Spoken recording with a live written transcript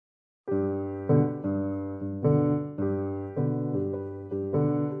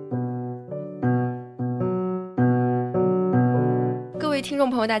位听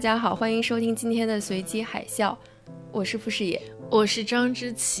众朋友大家好，欢迎收听今天的随机海啸，我是傅视野，我是张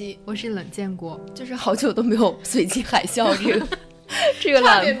之琪，我是冷建国。就是好久都没有随机海啸这个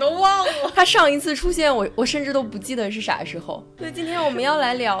差点都忘了，他上一次出现我甚至都不记得是啥时候。对，今天我们要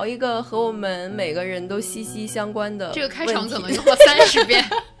来聊一个和我们每个人都息息相关的问题，这个开场可能用了30遍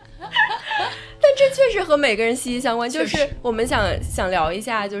但这确实和每个人息息相关，就是我们想聊一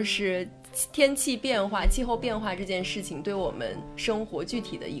下，就是天气变化、气候变化这件事情对我们生活具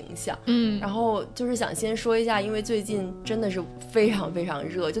体的影响。然后就是想先说一下，因为最近真的是非常非常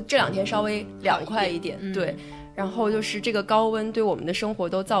热，就这2天稍微凉快一点，对。然后就是这个高温对我们的生活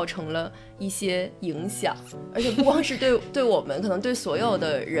都造成了一些影响，而且不光是对我们，可能对所有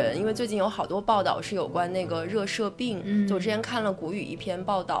的人，因为最近有好多报道是有关那个热射病，就我之前看了谷雨一篇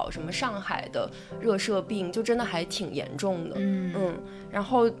报道，什么上海的热射病就真的还挺严重的。然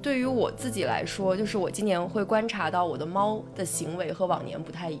后对于我自己来说，就是我今年会观察到我的猫的行为和往年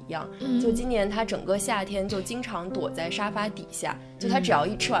不太一样，就今年它整个夏天就经常躲在沙发底下，就它只要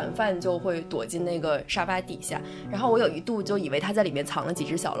一吃完饭就会躲进那个沙发底下，然后我有一度就以为它在里面藏了几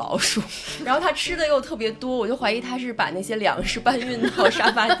只小老鼠，然后它吃的又特别多，我就怀疑它是把那些粮食搬运到沙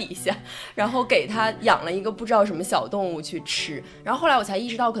发底下，然后给它养了一个不知道什么小动物去吃。然后后来我才意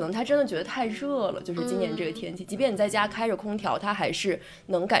识到，可能它真的觉得太热了，就是今年这个天气，即便你在家开着空调，它还是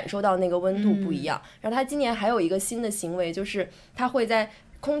能感受到那个温度不一样。然后它今年还有一个新的行为，就是它会在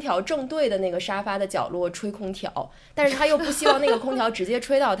空调正对的那个沙发的角落吹空调，但是他又不希望那个空调直接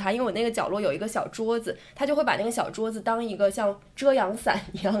吹到他，因为我那个角落有一个小桌子，他就会把那个小桌子当一个像遮阳伞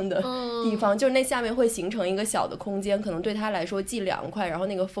一样的地方，就是那下面会形成一个小的空间，可能对他来说既凉快，然后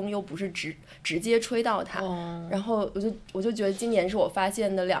那个风又不是直接吹到他。然后我就觉得今年是我发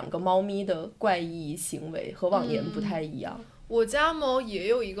现的2个猫咪的怪异行为，和往年不太一样。我家猫也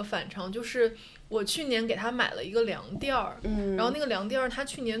有一个反常，就是我去年给它买了一个凉垫儿，然后那个凉垫儿它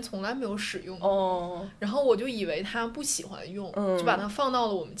去年从来没有使用过，然后我就以为它不喜欢用，就把它放到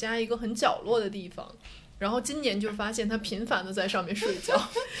了我们家一个很角落的地方。然后今年就发现它频繁的在上面睡觉，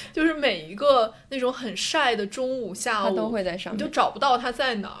就是每一个那种很晒的中午下午，它都会在上面，你就找不到它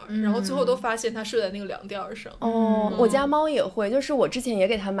在哪儿，然后最后都发现它睡在那个凉垫上。我家猫也会，就是我之前也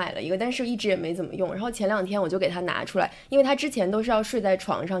给它买了一个，但是一直也没怎么用。然后前2天我就给它拿出来，因为它之前都是要睡在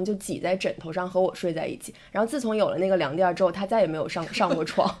床上，就挤在枕头上和我睡在一起。然后自从有了那个凉垫之后，它再也没有上过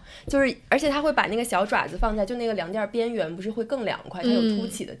床，就是而且它会把那个小爪子放在就那个凉垫边缘，不是会更凉快，它有凸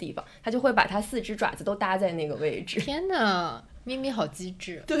起的地方，它就会把它4只爪子都搭在那个位置。天哪，咪咪好机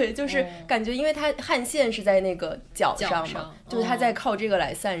智。对，就是感觉因为它汗腺是在那个脚上嘛，就是它在靠这个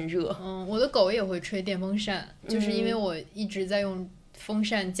来散热。我的狗也会吹电风扇，就是因为我一直在用风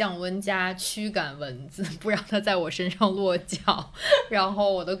扇降温加驱赶蚊子，不让它在我身上落脚。然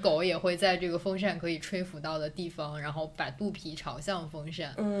后我的狗也会在这个风扇可以吹拂到的地方，然后把肚皮朝向风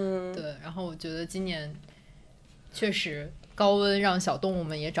扇。对，然后我觉得今年确实高温让小动物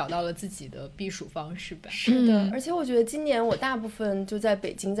们也找到了自己的避暑方式吧。是的，而且我觉得今年我大部分就在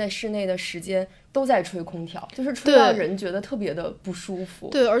北京在室内的时间都在吹空调，就是吹到人觉得特别的不舒服。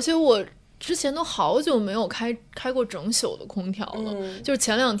对，而且我之前都好久没有开过整宿的空调了，就是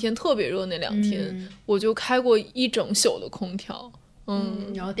前2天特别热那2天，我就开过一整宿的空调。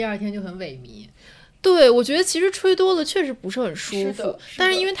然后第2天就很萎靡。对，我觉得其实吹多了确实不是很舒服，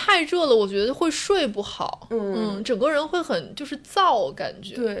但是因为太热了，我觉得会睡不好，整个人会很就是燥感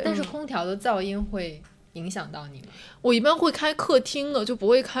觉。对，但是空调的噪音会影响到你吗？我一般会开客厅的，就不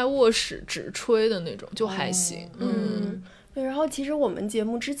会开卧室直吹的那种，就还行。对，然后其实我们节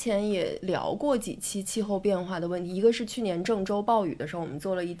目之前也聊过几期气候变化的问题，一个是去年郑州暴雨的时候，我们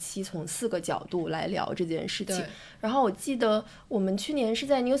做了一期从4个角度来聊这件事情。然后我记得我们去年是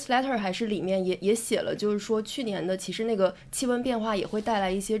在 newsletter 还是里面也写了，就是说去年的其实那个气温变化也会带来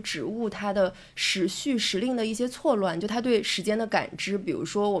一些植物它的时序时令的一些错乱，就它对时间的感知。比如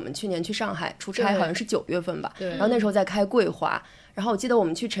说我们去年去上海出差，好像是9月份吧，然后那时候在开桂花。然后我记得我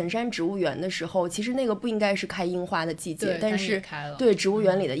们去辰山植物园的时候，其实那个不应该是开樱花的季节，但是对植物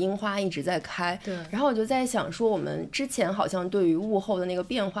园里的樱花一直在开。然后我就在想说，我们之前好像对于物候的那个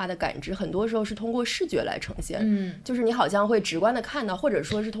变化的感知，很多时候是通过视觉来呈现，就是你好像会直观的看到，或者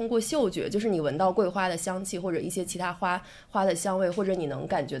说是通过嗅觉，就是你闻到桂花的香气或者一些其他花的香味，或者你能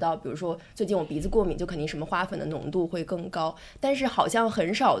感觉到，比如说最近我鼻子过敏，就肯定什么花粉的浓度会更高，但是好像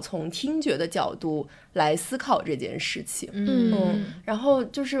很少从听觉的角度来思考这件事情。然后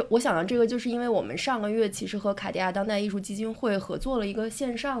就是我想到这个，就是因为我们上个月其实和卡地亚当代艺术基金会合作了一个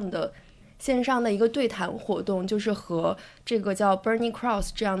线上的线上的一个对谈活动，就是和这个叫 Bernie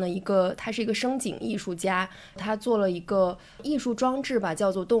Krause 这样的一个，他是一个声景艺术家，他做了一个艺术装置吧，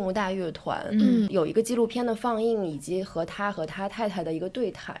叫做动物大乐团，有一个纪录片的放映，以及和他太太的一个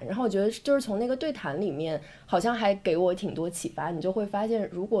对谈。然后我觉得就是从那个对谈里面好像还给我挺多启发，你就会发现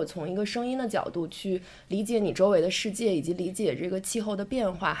如果从一个声音的角度去理解你周围的世界，以及理解这个气候的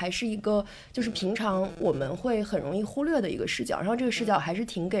变化，还是一个就是平常我们会很容易忽略的一个视角，然后这个视角还是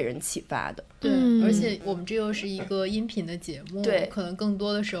挺给人启发的。对，而且我们这又是一个音频的节目，对，可能更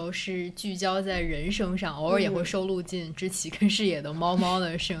多的时候是聚焦在人声上，偶尔也会收录进知奇跟视野的猫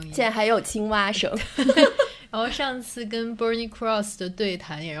的声音，现在还有青蛙声。然后上次跟 Bernie Krause 的对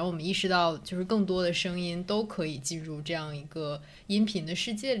谈也让我们意识到，就是更多的声音都可以进入这样一个音频的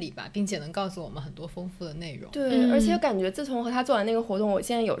世界里吧，并且能告诉我们很多丰富的内容。对，而且感觉自从和他做完那个活动，我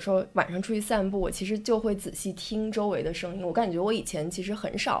现在有时候晚上出去散步，我其实就会仔细听周围的声音。我感觉我以前其实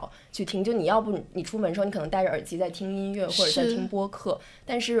很少去听，就你要不你出门的时候你可能戴着耳机在听音乐或者在听播客，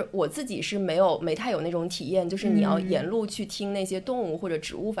但是我自己是没太有那种体验，就是你要沿路去听那些动物或者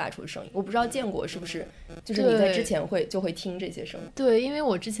植物发出的声音。我不知道建国是不是就是你在之前就会听这些声音。对，因为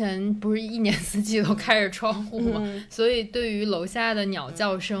我之前不是一年四季都开着窗户嘛，所以对于楼下的鸟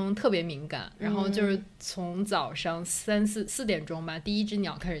叫声特别敏感，然后就是从早上4点钟吧，第一只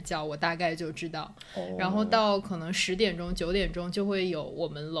鸟开始叫，我大概就知道，然后到可能10点钟9点钟就会有我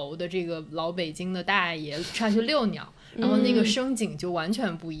们楼的这个老北京的大爷上去遛鸟，然后那个声景就完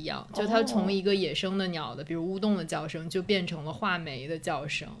全不一样，就它从一个野生的鸟的比如乌冬的叫声就变成了画眉的叫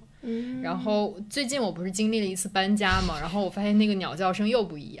声。然后最近我不是经历了一次搬家嘛，然后我发现那个鸟叫声又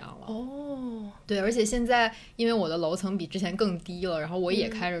不一样了。对，而且现在因为我的楼层比之前更低了，然后我也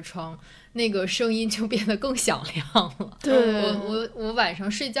开着窗，那个声音就变得更响亮了。对，我晚上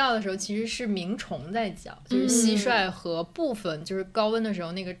睡觉的时候其实是鸣虫在叫，就是蟋蟀和部分就是高温的时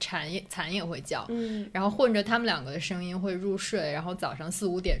候那个蝉也会叫，然后混着他们两个的声音会入睡，然后早上4、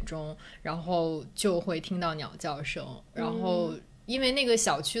5点钟然后就会听到鸟叫声，然后因为那个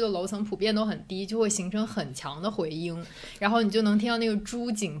小区的楼层普遍都很低，就会形成很强的回音，然后你就能听到那个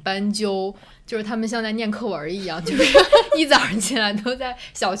朱颈斑鸠，就是他们像在念课文一样，就是一早上起来都在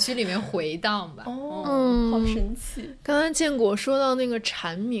小区里面回荡吧。好神奇。刚刚建国说到那个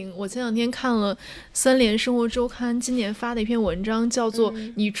蝉鸣，我前2天看了3联生活周刊今年发的一篇文章，叫做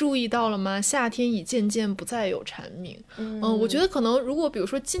你注意到了吗？夏天已渐渐不再有蝉鸣。我觉得可能如果比如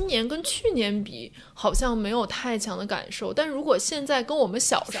说今年跟去年比好像没有太强的感受，但如果现在跟我们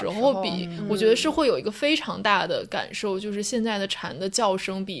小时候比，我觉得是会有一个非常大的感受，就是现在的蝉的叫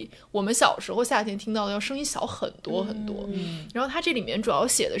声比我们小时候夏天听到的要声音小很多很多。然后它这里面主要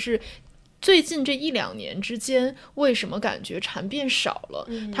写的是最近这1、2年之间为什么感觉蝉变少了。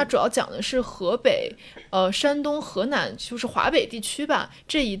它主要讲的是河北、山东、河南，就是华北地区吧，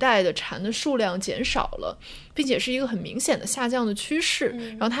这一带的蝉的数量减少了，并且是一个很明显的下降的趋势。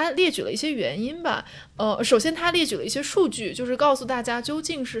然后他列举了一些原因吧，首先他列举了一些数据，就是告诉大家究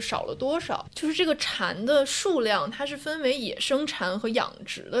竟是少了多少。就是这个蝉的数量它是分为野生蝉和养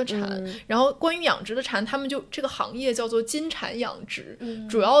殖的蝉，然后关于养殖的蝉，他们就这个行业叫做金蝉养殖，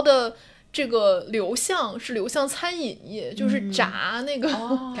主要的这个流向是流向餐饮业，就是炸那个、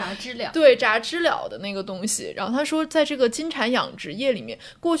炸知了，对，炸知了的那个东西。然后他说在这个金蝉养殖业里面，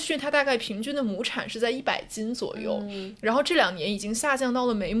过去它大概平均的亩产是在100斤左右，然后这2年已经下降到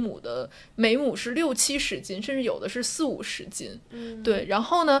了每亩是60、70斤，甚至有的是40、50斤。对，然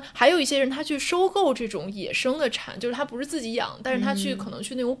后呢还有一些人他去收购这种野生的蝉，就是他不是自己养，但是他可能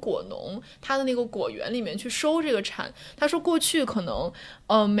去那种果农他的那个果园里面去收这个蝉。他说过去可能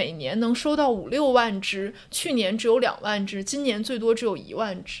每年能收到5、6万只，去年只有2万只，今年最多只有1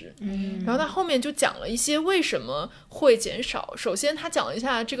万只。然后他后面就讲了一些为什么会减少。首先他讲了一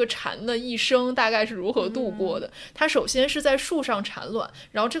下这个蝉的一生大概是如何度过的。它首先是在树上产卵，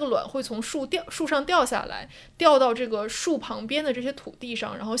然后这个卵会从树上掉下来，掉到这个树旁边的这些土地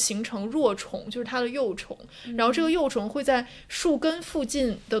上，然后形成若虫，就是它的幼虫。然后这个幼虫会在树根附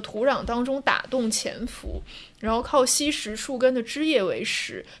近的土壤当中打洞潜伏，然后靠吸食树根的枝叶为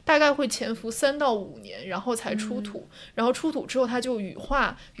食，大概会潜伏3到5年，然后才出土。然后出土之后它就羽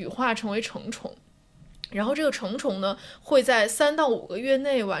化成为成虫。然后这个成虫呢会在3到5个月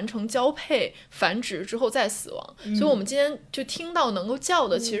内完成交配繁殖之后再死亡。所以我们今天就听到能够叫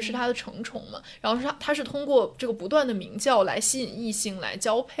的其实是它的成虫嘛。然后它是通过这个不断的鸣叫来吸引异性来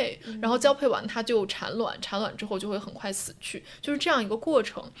交配，然后交配完它就产卵，产卵之后就会很快死去，就是这样一个过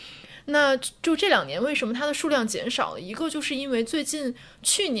程。那就这2年为什么它的数量减少了？一个就是因为最近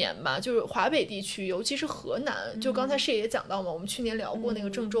去年吧，就是华北地区，尤其是河南，就刚才是也讲到嘛，我们去年聊过那个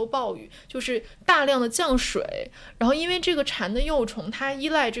郑州暴雨，就是大量的降水，然后因为这个蝉的幼虫它依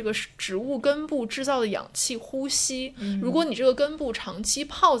赖这个植物根部制造的氧气呼吸，如果你这个根部长期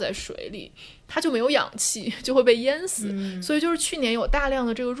泡在水里，它就没有氧气，就会被淹死，所以就是去年有大量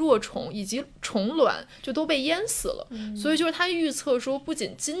的这个弱虫以及虫卵就都被淹死了，所以就是他预测说不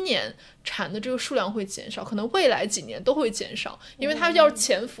仅今年蝉的这个数量会减少，可能未来几年都会减少，因为它要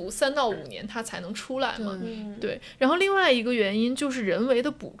潜伏3到5年它才能出来嘛，对。然后另外一个原因就是人为的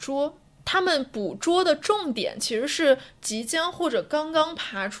捕捉，他们捕捉的重点其实是即将或者刚刚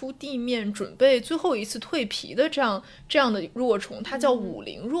爬出地面准备最后一次蜕皮的这样的弱虫，它叫武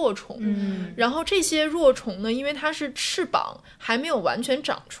陵弱虫，然后这些弱虫呢，因为它是翅膀还没有完全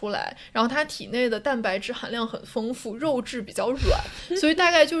长出来，然后它体内的蛋白质含量很丰富，肉质比较软，所以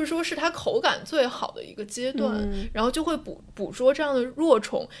大概就是说是它口感最好的一个阶段，然后就会捕捉这样的弱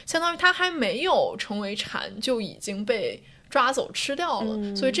虫，相当于它还没有成为蝉就已经被抓走吃掉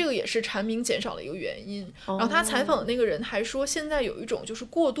了，所以这个也是蝉鸣减少的一个原因。然后他采访的那个人还说，现在有一种就是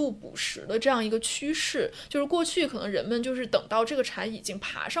过度捕食的这样一个趋势，就是过去可能人们就是等到这个蝉已经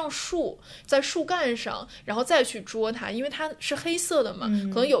爬上树，在树干上，然后再去捉它，因为它是黑色的嘛，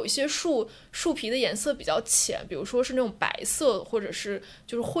可能有一些树皮的颜色比较浅，比如说是那种白色或者是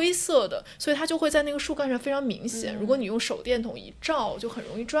就是灰色的，所以它就会在那个树干上非常明显，如果你用手电筒一照就很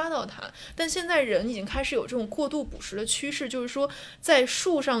容易抓到它。但现在人已经开始有这种过度捕食的趋势，就是说在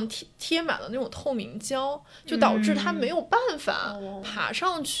树上贴满了那种透明胶，就导致它没有办法爬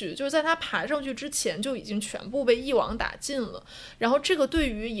上去，就是在它爬上去之前就已经全部被一网打尽了。然后这个对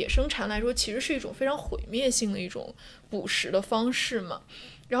于野生蝉来说其实是一种非常毁灭性的一种捕食的方式嘛。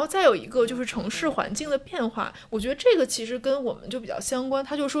然后再有一个就是城市环境的变化，我觉得这个其实跟我们就比较相关，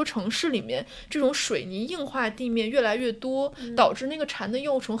他就说城市里面这种水泥硬化地面越来越多，导致那个蝉的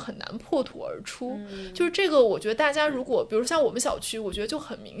幼虫很难破土而出，就是这个我觉得大家如果比如像我们小区，我觉得就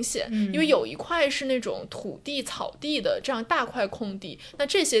很明显，因为有一块是那种土地草地的这样大块空地，那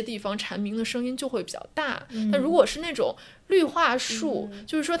这些地方蝉鸣的声音就会比较大，但如果是那种绿化树，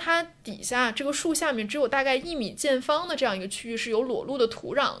就是说它底下这个树下面只有大概1米见方的这样一个区域是有裸露的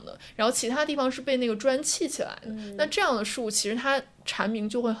土壤的，然后其他地方是被那个砖砌起来的，那这样的树其实它蝉鸣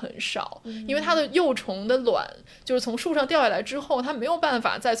就会很少，因为它的幼虫的卵就是从树上掉下来之后，它没有办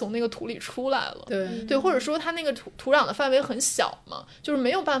法再从那个土里出来了，对，或者说它那个土壤的范围很小嘛，就是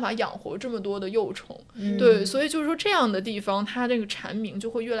没有办法养活这么多的幼虫，对，所以就是说这样的地方它这个蝉鸣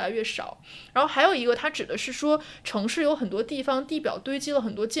就会越来越少。然后还有一个它指的是说城市有很多地方地表堆积了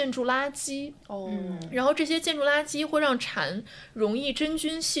很多建筑垃圾，然后这些建筑垃圾会让蝉容易真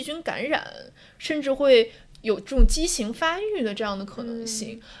菌细菌感染，甚至会有这种畸形发育的这样的可能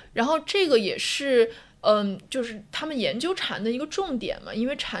性，然后这个也是就是他们研究蝉的一个重点嘛，因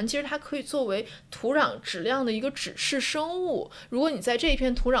为蝉其实它可以作为土壤质量的一个指示生物，如果你在这一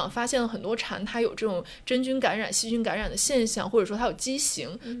片土壤发现了很多蝉它有这种真菌感染细菌感染的现象，或者说它有畸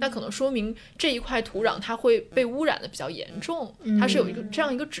形，那可能说明这一块土壤它会被污染的比较严重，它是有一个这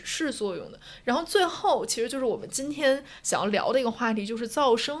样一个指示作用的。然后最后其实就是我们今天想要聊的一个话题，就是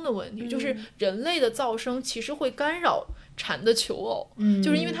噪声的问题，就是人类的噪声其实会干扰蝉的求偶，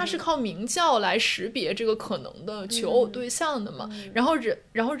就是因为它是靠鸣叫来识别这个可能的求偶对象的嘛，然后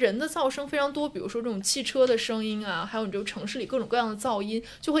人的噪声非常多，比如说这种汽车的声音啊，还有你这个城市里各种各样的噪音，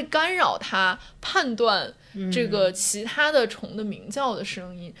就会干扰它判断这个其他的虫的鸣叫的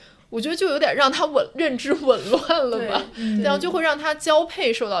声音，我觉得就有点让它认知紊乱了吧，这样就会让它交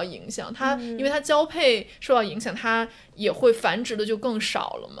配受到影响，因为它交配受到影响，它也会繁殖的就更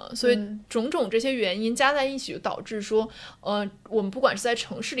少了嘛，所以种种这些原因加在一起，就导致说我们不管是在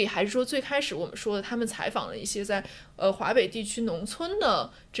城市里，还是说最开始我们说的他们采访了一些在华北地区农村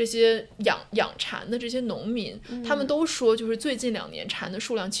的这些养蝉的这些农民，他们都说就是最近2年蝉的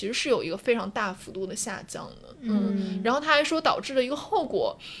数量其实是有一个非常大幅度的下降的，然后他还说导致了一个后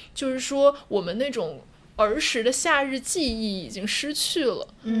果，就是说我们那种儿时的夏日记忆已经失去了，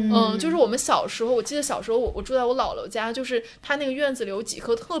就是我们小时候，我记得小时候我住在我姥姥家，就是他那个院子里有几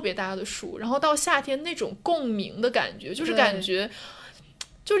棵特别大的树，然后到夏天那种共鸣的感觉，就是感觉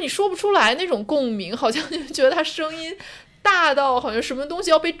就是你说不出来那种共鸣，好像就觉得它声音大到好像什么东西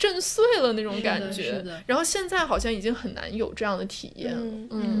要被震碎了那种感觉，然后现在好像已经很难有这样的体验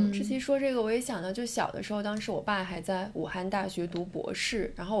了。志祺说这个我也想到，就小的时候，当时我爸还在武汉大学读博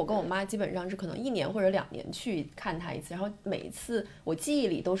士，然后我跟我妈基本上是可能1年或者2年去看他一次，然后每一次我记忆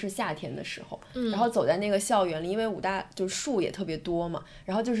里都是夏天的时候，然后走在那个校园里，因为武大就树也特别多嘛，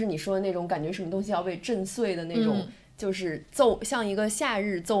然后就是你说的那种感觉什么东西要被震碎的那种就是像一个夏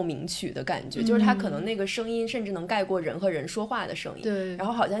日奏鸣曲的感觉，就是它可能那个声音甚至能盖过人和人说话的声音。对，然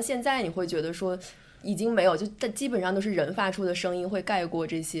后好像现在你会觉得说已经没有，就基本上都是人发出的声音会盖过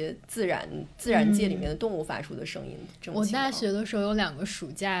这些自然界里面的动物发出的声音。我大学的时候有2个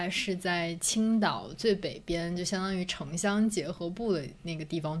暑假是在青岛最北边，就相当于城乡结合部的那个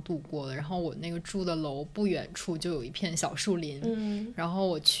地方度过的。然后我那个住的楼不远处就有一片小树林，然后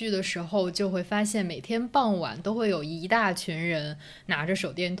我去的时候就会发现每天傍晚都会有一大群人拿着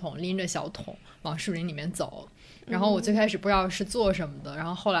手电筒拎着小桶往树林里面走。然后我最开始不知道是做什么的，然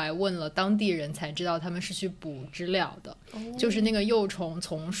后后来问了当地人才知道他们是去捕知了的，就是那个幼虫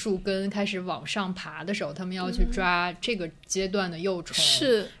从树根开始往上爬的时候，他们要去抓这个阶段的幼虫，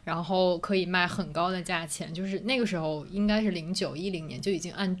是，然后可以卖很高的价钱，就是那个时候应该是0910年就已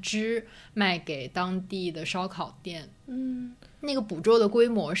经按只卖给当地的烧烤店。那个捕捉的规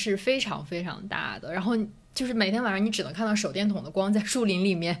模是非常非常大的，然后就是每天晚上你只能看到手电筒的光在树林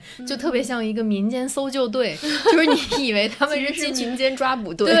里面，就特别像一个民间搜救队，就是你以为他们是民间抓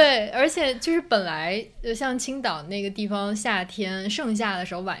捕队。对，而且就是本来像青岛那个地方夏天盛夏的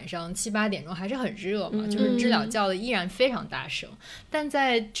时候晚上7、8点钟还是很热嘛，就是知了叫的依然非常大声，但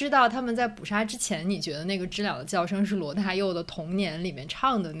在知道他们在捕杀之前，你觉得那个知了的叫声是罗大佑的童年里面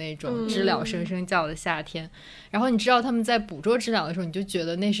唱的那种知了声声叫的夏天，然后你知道他们在捕捉知了的时候，你就觉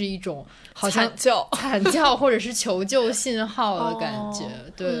得那是一种好像惨叫或者是求救信号的感觉。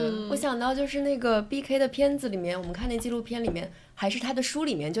对，我想到就是那个 BK 的片子里面，我们看那纪录片里面，还是他的书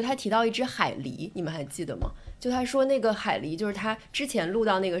里面，就他提到一只海狸，你们还记得吗？就他说那个海狸，就是他之前录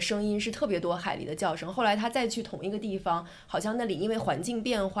到那个声音是特别多海狸的叫声，后来他再去同一个地方，好像那里因为环境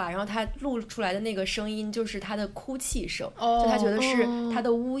变化，然后他录出来的那个声音就是他的哭泣声，就他觉得是他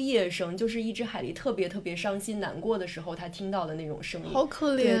的呜咽声，就是一只海狸特别特别伤心难过的时候他听到的那种声音。好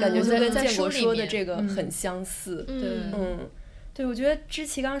可怜，对，感觉就跟建国说的这个很相似。对，我觉得知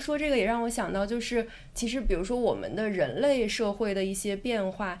琪刚说这个也让我想到，就是其实比如说我们的人类社会的一些变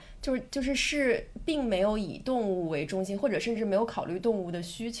化，就是并没有以动物为中心，或者甚至没有考虑动物的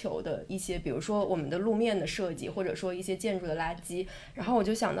需求的一些，比如说我们的路面的设计，或者说一些建筑的垃圾。然后我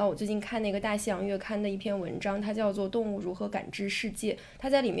就想到我最近看那个大西洋月刊的一篇文章，它叫做《动物如何感知世界》，它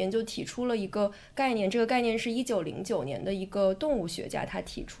在里面就提出了一个概念，这个概念是1909年的一个动物学家他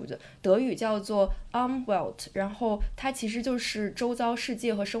提出的，德语叫做 Umwelt， 然后它其实就是周遭世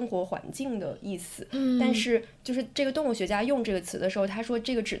界和生活环境的意思。但是就是这个动物学家用这个词的时候，他说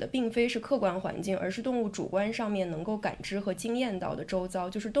这个指的并非是客观环境，而是动物主观上面能够感知和经验到的周遭，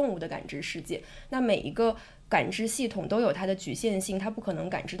就是动物的感知世界。那每一个感知系统都有它的局限性，它不可能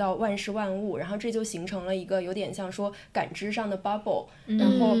感知到万事万物，然后这就形成了一个有点像说感知上的 bubble，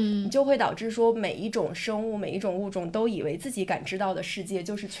 然后你就会导致说每一种生物每一种物种都以为自己感知到的世界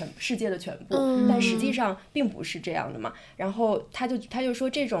就是世界的全部，但实际上并不是这样的嘛。然后他就说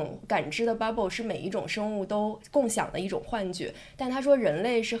这种感知的 bubble 是每一种生物都共享的一种幻觉，但他说人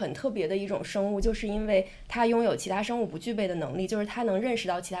类是很特别的一种生物，就是因为它拥有其他生物不具备的能力，就是它能认识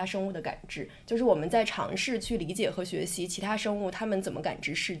到其他生物的感知，就是我们在尝试去理解和学习其他生物他们怎么感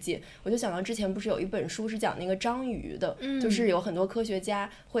知世界。我就想到之前不是有一本书是讲那个章鱼的，就是有很多科学家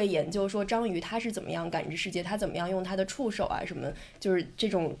会研究说章鱼它是怎么样感知世界，它怎么样用它的触手啊什么，就是这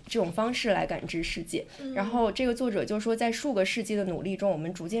种方式来感知世界。然后这个作者就说在数个世纪的努力中，我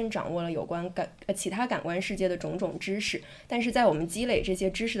们逐渐掌握了有关其他感官世界的种种知识，但是在我们积累这些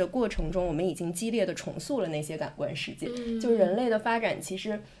知识的过程中，我们已经激烈的重塑了那些感官世界。就是人类的发展其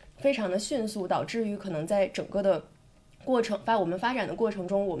实非常的迅速，导致于可能在整个的我们发展的过程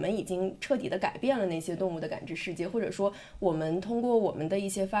中，我们已经彻底的改变了那些动物的感知世界，或者说我们通过我们的一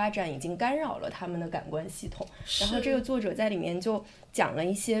些发展已经干扰了他们的感官系统。然后这个作者在里面就讲了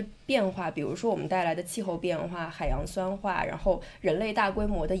一些变化，比如说我们带来的气候变化、海洋酸化，然后人类大规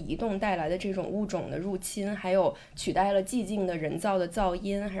模的移动带来的这种物种的入侵，还有取代了寂静的人造的噪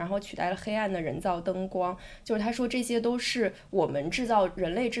音，然后取代了黑暗的人造灯光。就是他说这些都是我们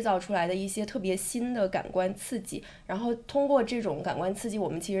人类制造出来的一些特别新的感官刺激，然后通过这种感官刺激，我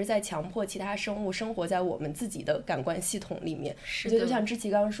们其实在强迫其他生物生活在我们自己的感官系统里面。我觉得就像志奇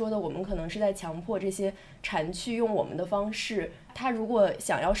刚刚说的，我们可能是在强迫这些蝉去用我们的方式，它如果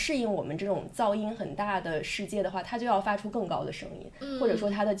想要适应我们这种噪音很大的世界的话，它就要发出更高的声音，或者说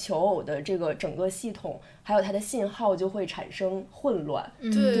它的求偶的这个整个系统还有它的信号就会产生混乱。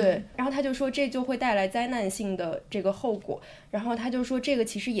对，然后他就说这就会带来灾难性的这个后果，然后他就说这个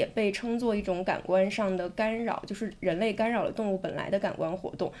其实也被称作一种感官上的干扰，就是人类干扰了动物本来的感官活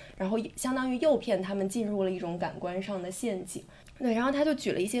动，然后相当于诱骗他们进入了一种感官上的陷阱。对，然后他就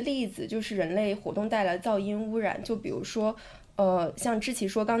举了一些例子，就是人类活动带来的噪音污染，就比如说像志奇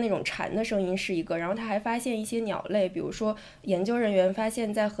说刚那种蝉的声音是一个，然后他还发现一些鸟类，比如说研究人员发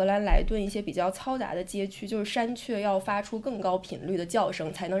现在荷兰莱顿一些比较嘈杂的街区，就是山雀要发出更高频率的叫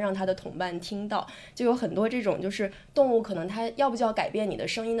声才能让它的同伴听到，就有很多这种就是动物可能它要不就要改变你的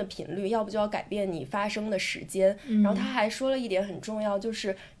声音的频率，要不就要改变你发声的时间。然后他还说了一点很重要，就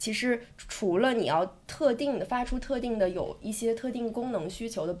是其实除了你要特定的发出特定的有一些特定功能需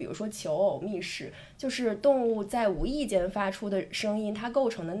求的，比如说求偶觅食，就是动物在无意间发出的声音，它构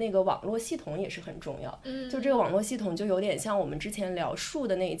成的那个网络系统也是很重要。就这个网络系统就有点像我们之前聊树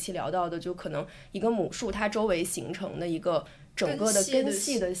的那一期聊到的，就可能一个母树它周围形成的一个整个的根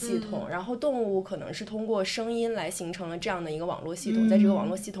系的系统，然后动物可能是通过声音来形成了这样的一个网络系统，在这个网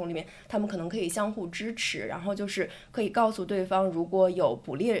络系统里面他们可能可以相互支持，然后就是可以告诉对方如果有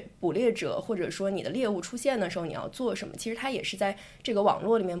捕猎者或者说你的猎物出现的时候你要做什么，其实它也是在这个网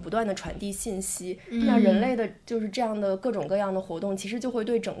络里面不断的传递信息。那人类的就是这样的各种各样的活动其实就会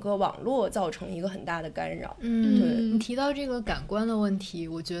对整个网络造成一个很大的干扰。对，你提到这个感官的问题，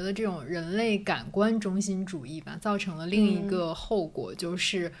我觉得这种人类感官中心主义吧，造成了另一个后果，就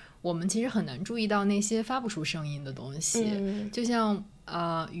是我们其实很难注意到那些发不出声音的东西。就像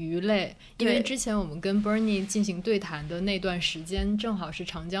鱼类，因为之前我们跟 Bernie 进行对谈的那段时间正好是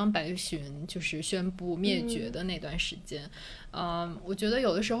长江白鲟就是宣布灭绝的那段时间。我觉得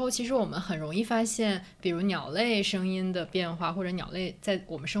有的时候其实我们很容易发现，比如鸟类声音的变化，或者鸟类在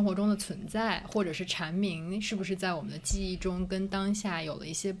我们生活中的存在，或者是蝉鸣是不是在我们的记忆中跟当下有了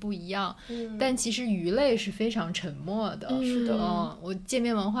一些不一样。但其实鱼类是非常沉默的。是的。我界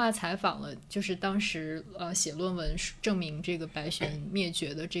面文化采访了就是当时写论文证明这个白鲟灭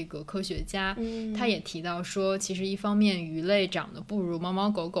绝的这个科学家，他也提到说，其实一方面鱼类长得不如猫猫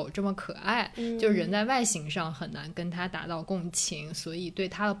狗狗这么可爱，就是人在外形上很难跟它达到共情，所以对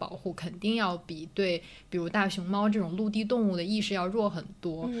它的保护肯定要比如大熊猫这种陆地动物的意识要弱很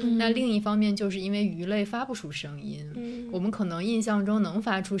多。那另一方面就是因为鱼类发不出声音，我们可能印象中能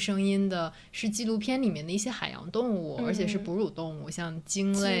发出声音的是纪录片里面的一些海洋动物，而且是哺乳动物，像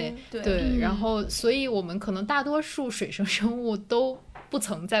鲸类。对，然后所以我们可能大多数水生生物都不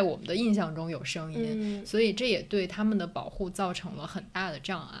曾在我们的印象中有声音，所以这也对他们的保护造成了很大的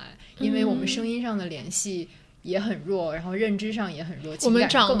障碍，因为我们声音上的联系也很弱，然后认知上也很弱，我们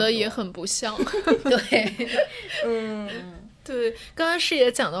长得也很不像。对。对，刚才视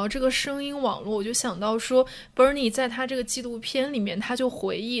野讲到这个声音网络，我就想到说 Bernie 在他这个纪录片里面，他就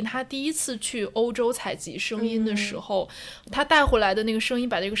回忆他第一次去欧洲采集声音的时候，他带回来的那个声音，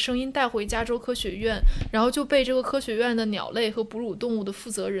把这个声音带回加州科学院，然后就被这个科学院的鸟类和哺乳动物的负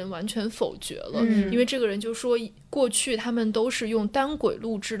责人完全否决了。因为这个人就说过去他们都是用单轨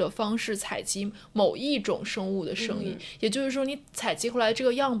录制的方式采集某一种生物的声音，也就是说你采集回来这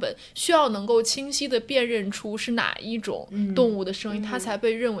个样本需要能够清晰的辨认出是哪一种动物的声音，它才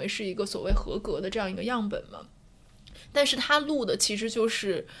被认为是一个所谓合格的这样一个样本嘛。但是他录的其实就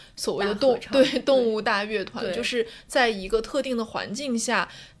是所谓的动物大乐团，就是在一个特定的环境下，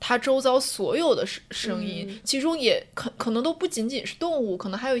它周遭所有的声音，其中也可能都不仅仅是动物，可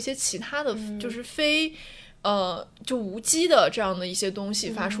能还有一些其他的，就是非就无机的这样的一些东西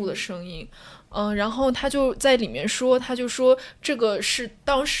发出的声音。然后他就在里面说，他就说这个是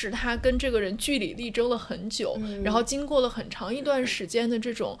当时他跟这个人据理力争了很久，然后经过了很长一段时间的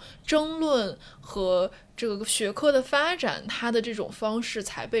这种争论和这个学科的发展，他的这种方式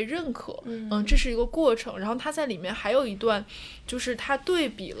才被认可。这是一个过程。然后他在里面还有一段，就是他对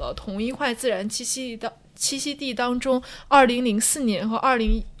比了同一块自然栖息地当中2004年和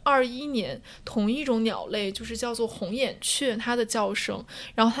2021年同一种鸟类，就是叫做红眼雀，它的叫声，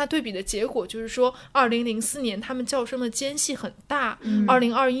然后它对比的结果就是说2004年它们叫声的间隙很大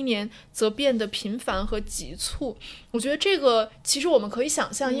，2021年则变得频繁和急促。我觉得这个其实我们可以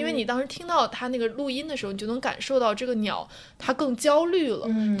想象，因为你当时听到它那个录音的时候，你就能感受到这个鸟它更焦虑了。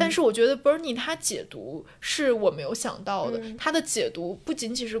但是我觉得 Bernie 他解读是我没有想到的，他的解读不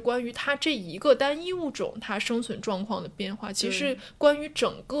仅仅是关于它这一个单一物种它生存状况的变化，其实是关于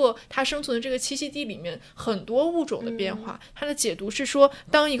整个它生存的这个栖息地里面很多物种的变化。它的解读是说，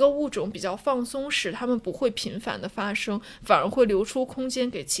当一个物种比较放松时，它们不会频繁的发生，反而会留出空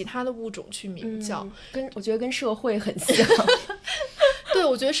间给其他的物种去鸣叫。我觉得跟社会很像。对，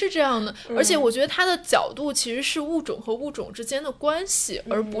我觉得是这样的。而且我觉得它的角度其实是物种和物种之间的关系，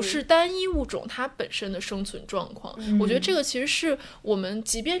而不是单一物种它本身的生存状况。我觉得这个其实是我们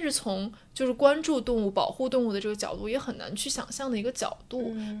即便是从就是关注动物、保护动物的这个角度也很难去想象的一个角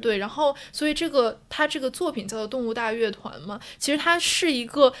度。对，然后所以他这个作品叫做动物大乐团嘛，其实它是一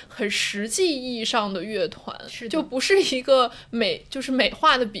个很实际意义上的乐团，就不是一个就是美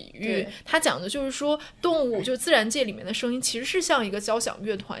化的比喻。它讲的就是说动物就自然界里面的声音其实是像一个交响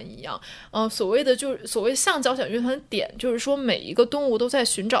乐团一样。所谓像交响乐团的点就是说每一个动物都在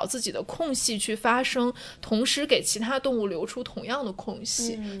寻找自己的空隙去发声，同时给其他动物留出同样的空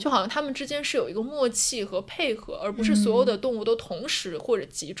隙，就好像它们之间是有一个默契和配合，而不是所有的动物都同时或者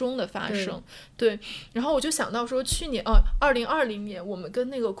集中的发生。对，然后我就想到说去年2020年我们跟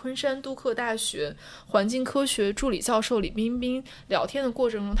那个昆山杜克大学环境科学助理教授李彬彬聊天的过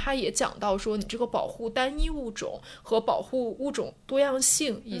程中，他也讲到说你这个保护单一物种和保护物种多样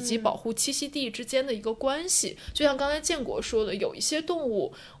性以及保护栖息地之间的一个关系。就像刚才建国说的，有一些动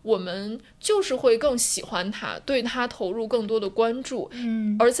物我们就是会更喜欢它，对它投入更多的关注，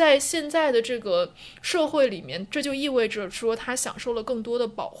而在现在的这个社会里面，这就意味着说它享受了更多的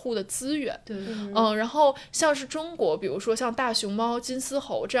保护的资源。然后像是中国比如说像大熊猫、金丝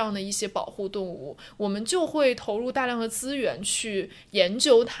猴这样的一些保护动物，我们就会投入大量的资源去研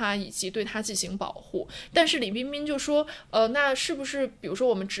究它以及对它进行保护。但是李彬彬就说那是不是比如说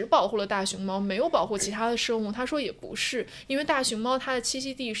我们只保护了大熊猫，没有保护其他的生物？他说也不是，因为大熊猫它的栖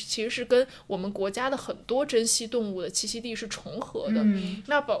息地其实是跟我们国家的很多珍稀动物的栖息地是重合的。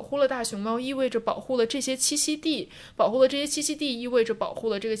那保护了大熊猫意味着保护了这些栖息地，保护了这些栖息地意味着保护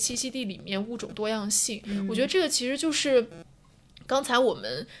了这个栖息地里面物种多样性。我觉得这个其实就是刚才我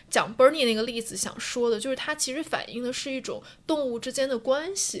们讲 Bernie 那个例子想说的，就是它其实反映的是一种动物之间的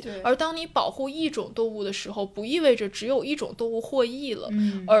关系，而当你保护一种动物的时候，不意味着只有一种动物获益了，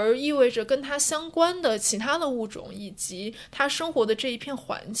而意味着跟它相关的其他的物种以及它生活的这一片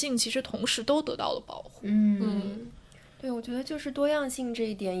环境其实同时都得到了保护。对，我觉得就是多样性这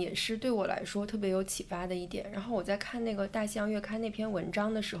一点也是对我来说特别有启发的一点。然后我在看那个大西洋月刊那篇文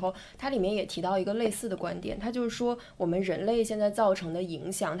章的时候，它里面也提到一个类似的观点，它就是说我们人类现在造成的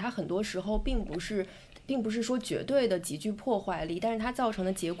影响，它很多时候并不是说绝对的极具破坏力，但是它造成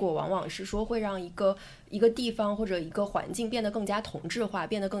的结果往往是说会让一个地方或者一个环境变得更加同质化，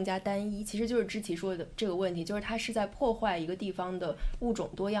变得更加单一。其实就是知其说的这个问题，就是它是在破坏一个地方的物种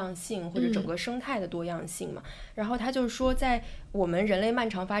多样性或者整个生态的多样性嘛。然后他就是说在我们人类漫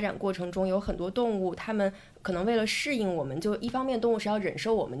长发展过程中，有很多动物它们可能为了适应我们，就一方面动物是要忍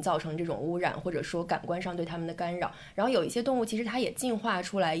受我们造成这种污染或者说感官上对它们的干扰，然后有一些动物其实它也进化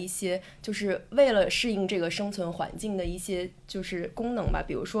出来一些就是为了适应这个生存环境的一些就是功能吧。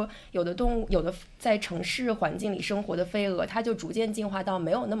比如说有的动物，有的在城市环境里生活的飞蛾，它就逐渐进化到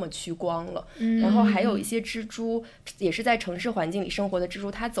没有那么趋光了。然后还有一些蜘蛛也是在城市环境里生活的蜘蛛，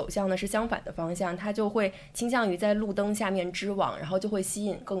它走向的是相反的方向，它就会倾向于在路灯下面织网，然后就会吸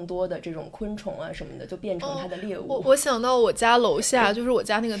引更多的这种昆虫啊什么的，就变成它的猎物。我想到我家楼下就是我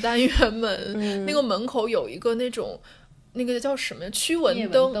家那个单元门，那个门口有一个那个叫什么驱蚊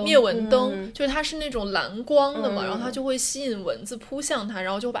灯、灭蚊灯，就是它是那种蓝光的嘛，然后它就会吸引蚊子扑向它，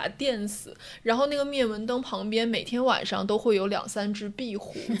然后就把它电死。然后那个灭蚊灯旁边每天晚上都会有2-3只壁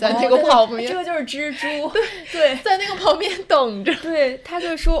虎在那个旁边，这个就是蜘蛛，对，在那个旁边等着。对，他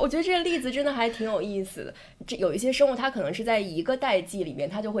就说，我觉得这个例子真的还挺有意思的。有一些生物它可能是在一个代际里面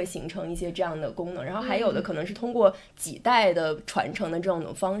它就会形成一些这样的功能，然后还有的可能是通过几代的传承的这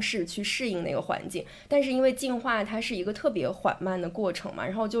种方式去适应那个环境。但是因为进化它是一个特别缓慢的过程嘛，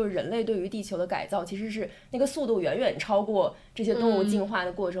然后就是人类对于地球的改造其实是那个速度远远超过这些动物进化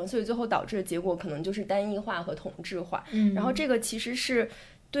的过程，所以最后导致的结果可能就是单一化和同质化。然后这个其实是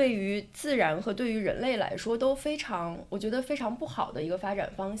对于自然和对于人类来说都非常，我觉得非常不好的一个发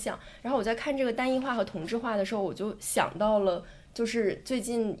展方向。然后我在看这个单一化和同质化的时候，我就想到了就是最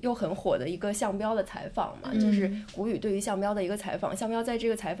近又很火的一个项标的采访嘛，就是谷雨对于项标的一个采访。项标在这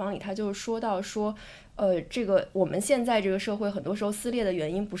个采访里他就说到说这个我们现在这个社会很多时候撕裂的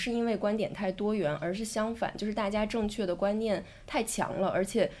原因不是因为观点太多元，而是相反，就是大家正确的观念太强了，而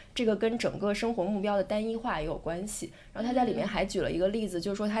且这个跟整个生活目标的单一化也有关系。然后他在里面还举了一个例子，就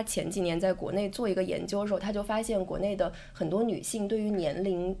是说他前几年在国内做一个研究的时候，他就发现国内的很多女性对于年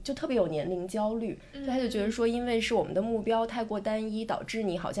龄就特别有年龄焦虑，所以他就觉得说因为是我们的目标太过单一，导致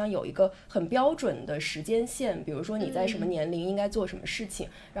你好像有一个很标准的时间线，比如说你在什么年龄应该做什么事情，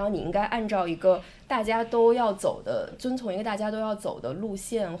然后你应该按照一个大家都要走的，遵从一个大家都要走的路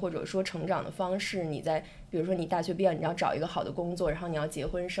线，或者说成长的方式，你在比如说你大学毕业你要找一个好的工作，然后你要结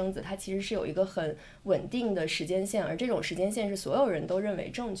婚生子，它其实是有一个很稳定的时间线，而这种时间线是所有人都认为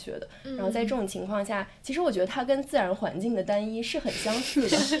正确的。然后在这种情况下，其实我觉得它跟自然环境的单一是很相似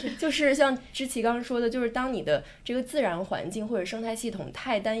的就是像知琪刚刚说的，就是当你的这个自然环境或者生态系统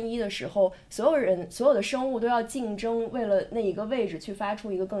太单一的时候，所有的生物都要竞争，为了那一个位置去发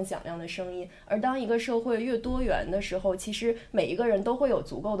出一个更响亮的声音。而当一个社会越多元的时候，其实每一个人都会有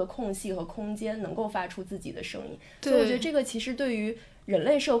足够的空隙和空间能够发出自己的声音。所以我觉得这个其实对于人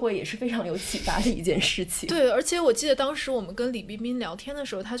类社会也是非常有启发的一件事情。对，而且我记得当时我们跟李冰冰聊天的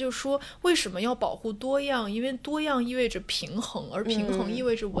时候，他就说为什么要保护多样，因为多样意味着平衡，而平衡意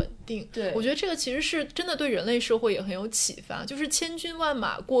味着稳定。对，我觉得这个其实是真的对人类社会也很有启发，就是千军万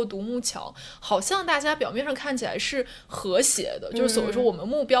马过独木桥，好像大家表面上看起来是和谐的，就是所谓说我们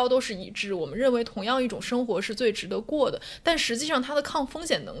目标都是一致，我们认为同样一种生活是最值得过的，但实际上它的抗风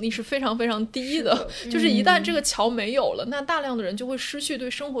险能力是非常非常低的，就是一旦这个桥没有了，那大量的人就会失去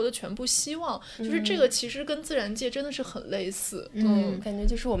对生活的全部希望。就是这个其实跟自然界真的是很类似。感觉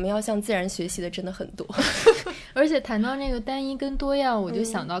就是我们要向自然学习的真的很多而且谈到那个单一跟多样，我就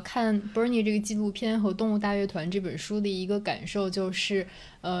想到看 Bernie 这个纪录片和动物大乐团这本书的一个感受，就是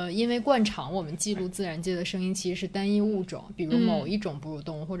因为惯常我们记录自然界的声音其实是单一物种，比如某一种哺乳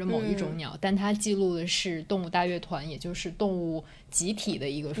动物或者某一种鸟，但它记录的是动物大乐团，也就是动物集体的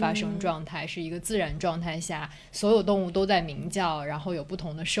一个发声状态，是一个自然状态下所有动物都在鸣叫，然后有不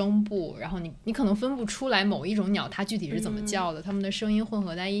同的声部，然后你可能分不出来某一种鸟它具体是怎么叫的，它们的声音混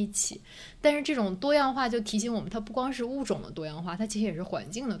合在一起。但是这种多样化就提醒我们，它不光是物种的多样化，它其实也是环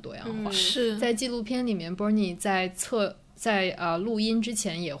境的多样化。是在纪录片里面 Bernie 在录音之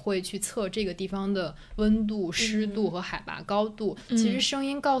前也会去测这个地方的温度、湿度和海拔高度。其实声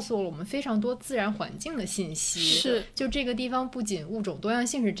音告诉了我们非常多自然环境的信息。是，就这个地方不仅物种多样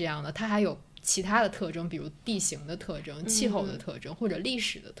性是这样的，它还有其他的特征，比如地形的特征、气候的特征或者历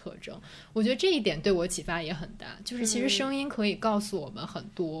史的特征。我觉得这一点对我启发也很大，就是其实声音可以告诉我们很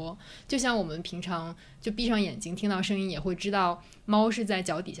多。就像我们平常就闭上眼睛听到声音，也会知道猫是在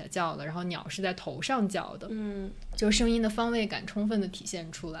脚底下叫的，然后鸟是在头上叫的。就是声音的方位感充分的体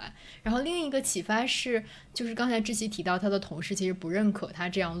现出来。然后另一个启发是，就是刚才志奇提到他的同事其实不认可他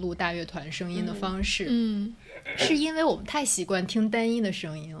这样录大乐团声音的方式，是因为我们太习惯听单一的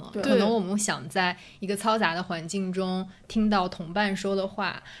声音了，可能我们想在一个嘈杂的环境中听到同伴说的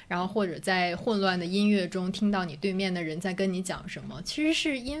话，然后或者在混乱的音乐中听到你对面的人在跟你讲什么，其实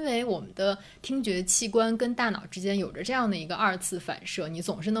是因为我们的听觉器官跟大脑之间有着这样的一个二次反射，你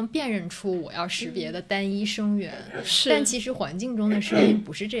总是能辨认出我要识别的单一声源。但其实环境中的声音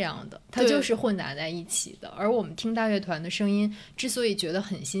不是这样的，它就是混杂在一起的。而我们听大乐团的声音之所以觉得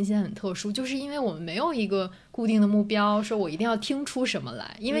很新鲜很特殊，就是因为我们没有一个固定的目标，说我一定要听出什么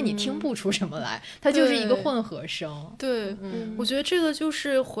来，因为你听不出什么来，它就是一个混合声。对，我觉得这个就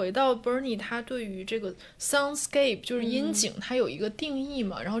是回到 Bernie 他对于这个 soundscape 就是音景，他有一个定义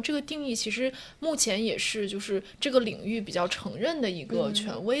嘛，然后这个定义其实目前也是就是这个领域比较承认的一个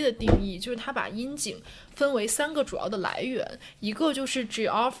权威的定义，就是他把音景分为3个主要的来源，一个就是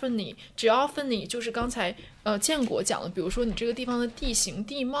geophony 就是刚才建国讲的，比如说你这个地方的地形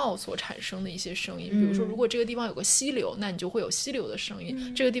地貌所产生的一些声音，比如说如果这个地方有个溪流，那你就会有溪流的声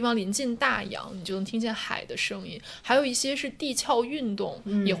音，这个地方临近大洋，你就能听见海的声音，还有一些是地壳运动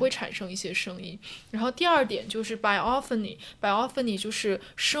也会产生一些声音。然后第二点就是 biophony 就是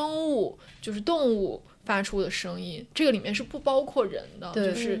生物，就是动物发出的声音，这个里面是不包括人的，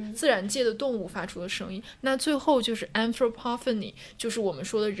就是自然界的动物发出的声音。那最后就是 anthropophony 就是我们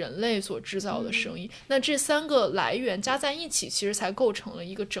说的人类所制造的声音。那这3个来源加在一起，其实才构成了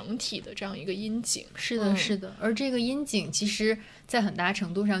一个整体的这样一个音景。是的，是的。而这个音景其实在很大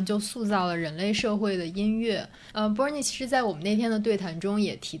程度上就塑造了人类社会的音乐。Bernie 其实在我们那天的对谈中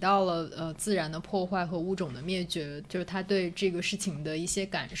也提到了自然的破坏和物种的灭绝，就是他对这个事情的一些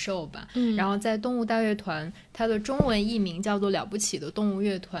感受吧。然后在动物大乐团，它的中文译名叫做了不起的动物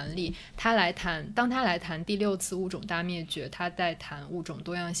乐团里，当他来谈第6次物种大灭绝，他在谈物种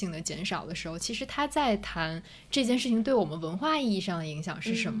多样性的减少的时候，其实他在谈这件事情对我们文化意义上的影响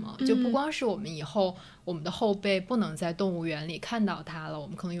是什么。就不光是我们以后我们的后辈不能在动物园里看到它了，我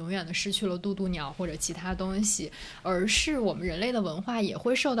们可能永远的失去了渡渡鸟或者其他东西，而是我们人类的文化也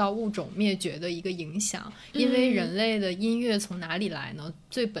会受到物种灭绝的一个影响。因为人类的音乐从哪里来呢？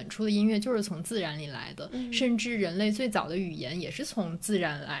最本初的音乐就是从自然里来的，甚至人类最早的语言也是从自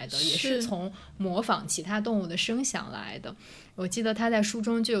然来的，也是从模仿其他动物的声响来的。我记得他在书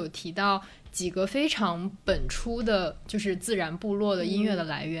中就有提到几个非常本初的就是自然部落的音乐的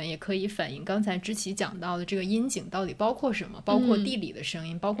来源，也可以反映刚才之前讲到的这个音景到底包括什么，包括地理的声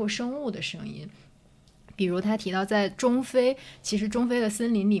音，包括生物的声音。比比如他提到在中非，其实中非的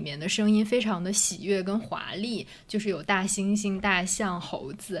森林里面的声音非常的喜悦跟华丽，就是有大猩猩、大象、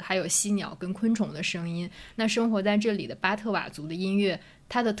猴子，还有犀鸟跟昆虫的声音。那生活在这里的巴特瓦族的音乐，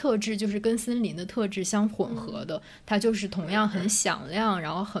它的特质就是跟森林的特质相混合的，它就是同样很响亮，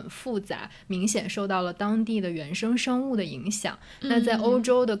然后很复杂，明显受到了当地的原生生物的影响。那在欧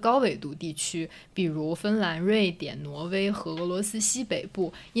洲的高纬度地区，比如芬兰、瑞典、挪威和俄罗斯西北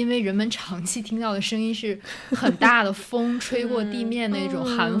部，因为人们长期听到的声音是很大的风吹过地面那种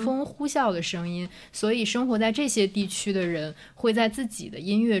寒风呼啸的声音，所以生活在这些地区的人会在自己的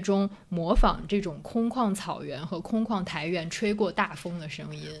音乐中模仿这种空旷草原和空旷台原吹过大风的声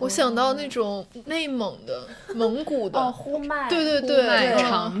音。我想到那种内蒙的、蒙古的呼麦，对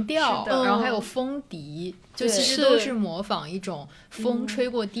长调，然后还有风笛，就其实都是模仿一种风吹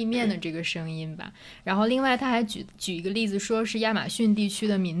过地面的这个声音吧。然后另外他还举一个例子，说是亚马逊地区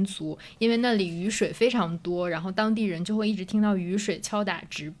的民族，因为那里雨水非常多，然后当地人就会一直听到雨水敲打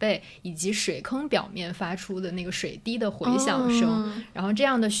植被以及水坑表面发出的那个水滴的回响声，然后这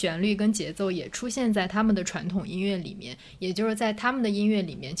样的旋律跟节奏也出现在他们的传统音乐里面，也就是在他们的音乐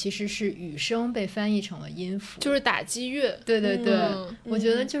里面其实是雨声被翻译成了音符，就是打击乐。对，我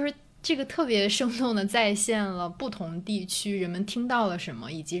觉得就是这个特别生动地再现了不同地区人们听到了什么，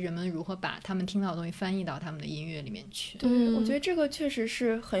以及人们如何把他们听到的东西翻译到他们的音乐里面去。对，我觉得这个确实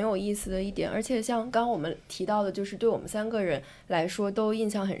是很有意思的一点，而且像刚刚我们提到的，就是对我们3个人来说都印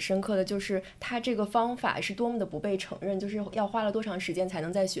象很深刻的，就是他这个方法是多么的不被承认，就是要花了多长时间才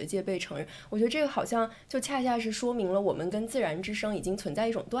能在学界被承认。我觉得这个好像就恰恰是说明了我们跟自然之声已经存在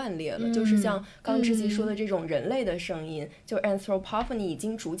一种断裂了，就是像刚志奇说的这种人类的声音，就 anthropophony 已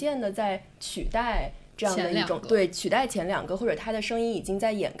经逐渐的在取代这样的一种，对，取代前2个，或者它的声音已经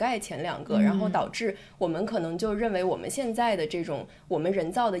在掩盖前2个，然后导致我们可能就认为我们现在的这种我们人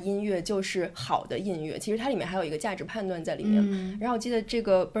造的音乐就是好的音乐，其实它里面还有一个价值判断在里面。然后我记得这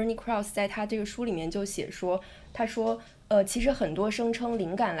个 Bernie Krause 在他这个书里面就写说，他说其实很多声称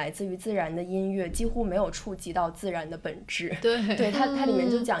灵感来自于自然的音乐几乎没有触及到自然的本质。对，他里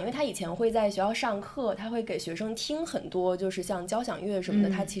面就讲，因为他以前会在学校上课，他会给学生听很多就是像交响乐什么的，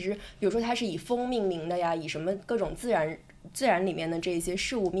他其实比如说他是以风命名的呀，以什么各种自然里面的这些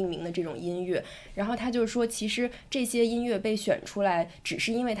事物命名的这种音乐，然后他就说其实这些音乐被选出来只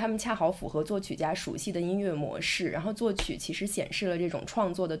是因为他们恰好符合作曲家熟悉的音乐模式，然后作曲其实显示了这种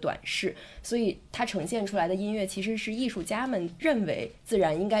创作的短视，所以它呈现出来的音乐其实是艺术家们认为自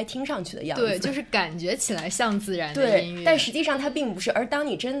然应该听上去的样子。对，就是感觉起来像自然的音乐，对，但实际上它并不是。而当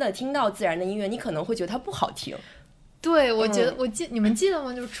你真的听到自然的音乐，你可能会觉得它不好听。对，我觉得你们记得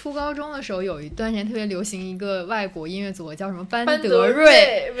吗？就是初高中的时候有一段时间特别流行一个外国音乐组合叫什么班德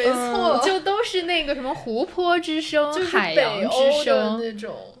瑞，没错，就都是那个什么湖泊之声、就是海洋之声那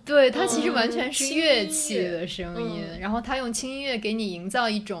种。对，它其实完全是乐器的声音，然后它用轻音乐给你营造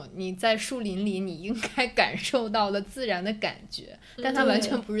一种你在树林里你应该感受到的自然的感觉，但它完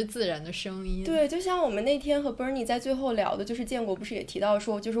全不是自然的声音。对，就像我们那天和 Bernie 在最后聊的，就是建国不是也提到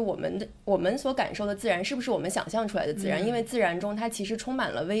说，就是我们所感受的自然是不是我们想象出来的自然，因为自然中它其实充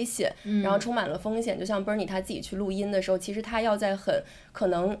满了危险，然后充满了风险，就像 Bernie 他自己去录音的时候，其实他要在很可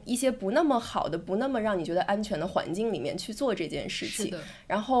能一些不那么好的不那么让你觉得安全的环境里面去做这件事情。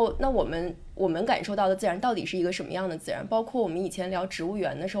然后那我们感受到的自然到底是一个什么样的自然，包括我们以前聊植物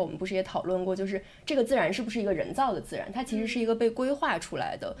园的时候，我们不是也讨论过，就是这个自然是不是一个人造的自然，它其实是一个被规划出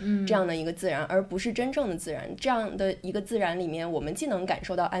来的这样的一个自然，而不是真正的自然。这样的一个自然里面，我们既能感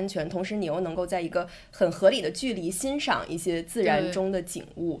受到安全，同时你又能够在一个很合理的距离欣赏一些自然中的景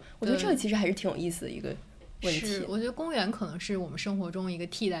物。我觉得这个其实还是挺有意思的一个问题。是，我觉得公园可能是我们生活中一个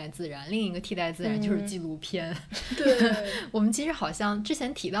替代自然，另一个替代自然就是纪录片。对，我们其实好像之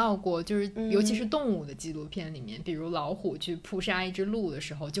前提到过，就是尤其是动物的纪录片里面，比如老虎去扑杀一只鹿的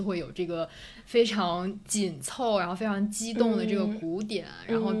时候，就会有这个非常紧凑然后非常激动的这个鼓点，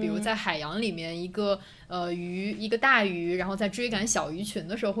然后比如在海洋里面一个大鱼然后在追赶小鱼群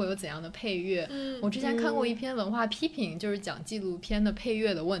的时候会有怎样的配乐。我之前看过一篇文化批评，就是讲纪录片的配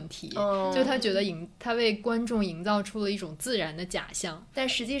乐的问题，就他觉得他为观众营造出了一种自然的假象，但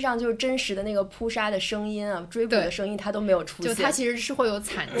实际上就是真实的那个扑杀的声音啊，追捕的声音它都没有出现，就它其实是会有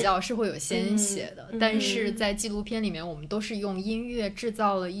惨叫是会有鲜血的，但是在纪录片里面我们都是用音乐制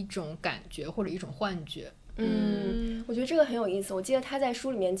造了一种感觉或者一种幻觉。我觉得这个很有意思。我记得他在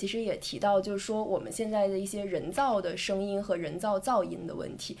书里面其实也提到，就是说我们现在的一些人造的声音和人造噪音的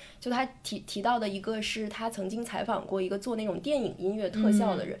问题。就他提到的一个是他曾经采访过一个做那种电影音乐特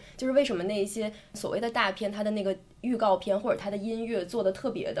效的人，就是为什么那些所谓的大片它的那个预告片或者它的音乐做的特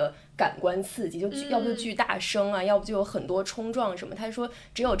别的感官刺激，就要不就巨大声啊，要不就有很多冲撞什么，他说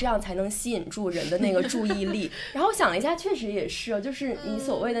只有这样才能吸引住人的那个注意力。然后我想了一下，确实也是，就是你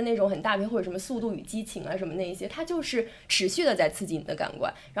所谓的那种很大片或者什么速度与激情啊什么那一些，它就是持续的在刺激你的感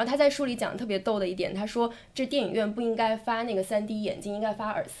官。然后他在书里讲特别逗的一点，他说这电影院不应该发那个3D 眼镜，应该发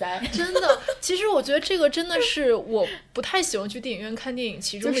耳塞。真的，其实我觉得这个真的是我不太喜欢去电影院看电影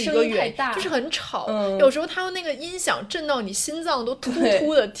其中的一个原因，就是很吵，有时候他用那个音响震到你心脏都突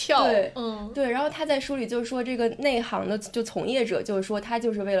突的跳。对，然后他在书里就是说这个内行的就从业者就是说他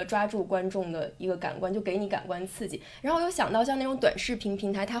就是为了抓住观众的一个感官，就给你感官刺激。然后我又想到像那种短视频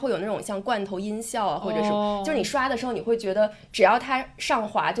平台，它会有那种像罐头音效啊，或者是就是你刷的时候你会觉得只要它上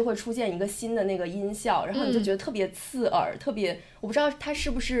滑就会出现一个新的那个音效，然后你就觉得特别刺耳，特别我不知道它是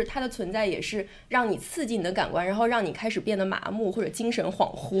不是它的存在也是让你刺激你的感官，然后让你开始变得麻木或者精神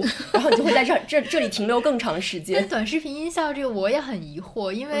恍惚，然后你就会在这里停留更长时间。短视频音效这个我也很疑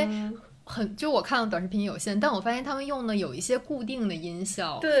惑，因为就我看到短视频有限，但我发现他们用的有一些固定的音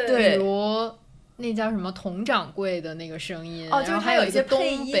效，对，比如那叫什么佟掌柜的那个声音，就是还有一些东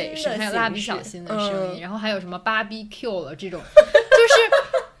北声，还有蜡笔小新的声音，然后还有什么BBQ 了这种，就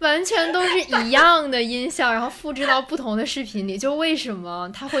是完全都是一样的音效，然后复制到不同的视频里，就为什么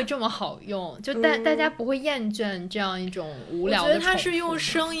它会这么好用？就大家不会厌倦这样一种无聊的重复？我觉得它是用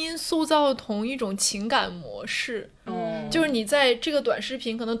声音塑造同一种情感模式。就是你在这个短视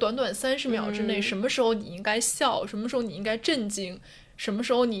频可能短短30秒之内，什么时候你应该笑，什么时候你应该震惊，什么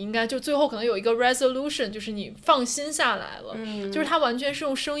时候你应该就最后可能有一个 resolution， 就是你放心下来了。就是它完全是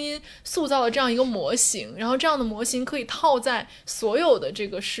用声音塑造了这样一个模型，然后这样的模型可以套在所有的这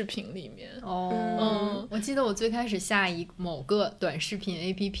个视频里面。我记得我最开始下某个短视频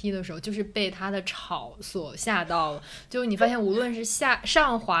APP 的时候，就是被它的吵所吓到了。就你发现无论是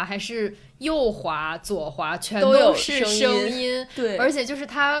上滑还是右滑左滑全都是声音，对，而且就是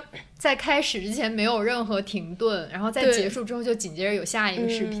它在开始之前没有任何停顿，然后在结束之后就紧接着有下一个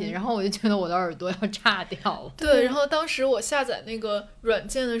视频，然后我就觉得我的耳朵要炸掉了。对，然后当时我下载那个软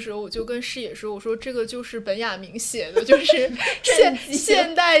件的时候，我就跟视野说，我说这个就是本雅明写的，就是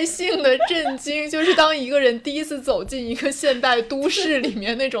现代性的震惊，就是当一个人第一次走进一个现代都市里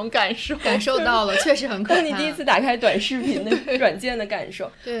面那种感受到了，确实很可怕。你第一次打开短视频的软件的感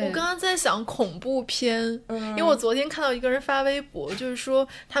受。对，我刚刚在想恐怖片，因为我昨天看到一个人发微博，就是说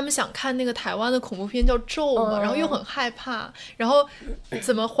他们想看那个台湾的恐怖片叫《咒》嘛，然后又很害怕，然后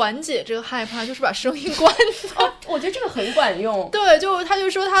怎么缓解这个害怕，就是把声音关掉。我觉得这个很管用。对，他就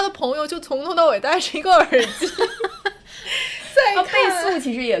说他的朋友就从头到尾戴着一个耳机。倍速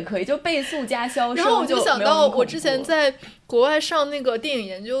其实也可以，就倍速加消声。然后我就想到我之前在国外上那个电影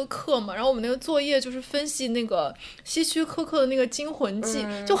研究课嘛，然后我们那个作业就是分析那个希区柯克的那个《惊魂记》，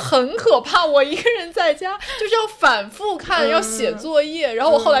就很可怕。我一个人在家就是要反复看，要写作业，然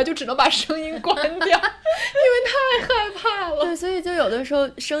后我后来就只能把声音关掉，因为太害怕了。对，所以就有的时候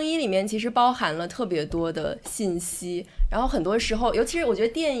声音里面其实包含了特别多的信息。然后很多时候，尤其是我觉得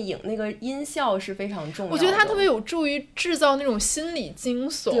电影那个音效是非常重要的。我觉得它特别有助于制造那种心理惊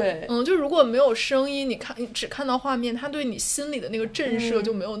悚。对，就如果没有声音，你只看到画面，它对你心里的那个震慑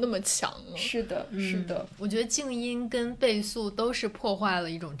就没有那么强了。是的，是的。我觉得静音跟倍速都是破坏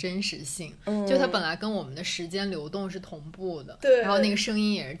了一种真实性。就它本来跟我们的时间流动是同步的，对。然后那个声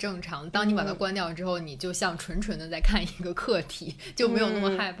音也是正常。当你把它关掉之后，你就像纯的在看一个课题，就没有那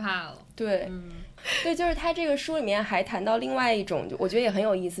么害怕了。对。对，就是他这个书里面还谈到另外一种，我觉得也很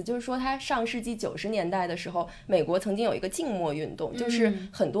有意思，就是说他上世纪90年代的时候，美国曾经有一个静默运动，就是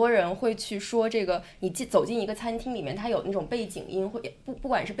很多人会去说这个，你走进一个餐厅里面，它有那种背景音，不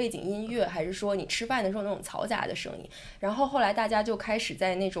管是背景音乐，还是说你吃饭的时候那种嘈杂的声音，然后后来大家就开始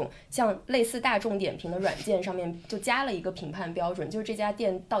在那种像类似大众点评的软件上面就加了一个评判标准，就是这家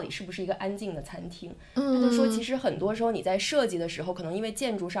店到底是不是一个安静的餐厅。他就说其实很多时候你在设计的时候，可能因为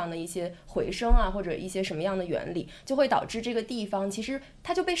建筑上的一些回声啊，或者一些什么样的原理，就会导致这个地方其实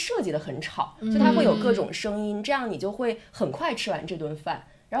它就被设计得很吵，就它会有各种声音，这样你就会很快吃完这顿饭，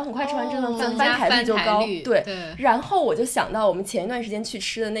然后很快吃完这顿饭，翻台率就高。对，然后我就想到我们前一段时间去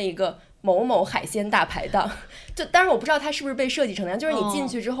吃的那一个某某海鲜大排档，就当然我不知道它是不是被设计成那样，就是你进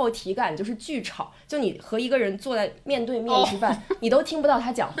去之后体感就是巨吵，就你和一个人坐在面对面吃饭，你都听不到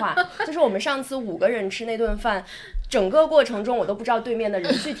他讲话。就是我们上次5个人吃那顿饭，整个过程中我都不知道对面的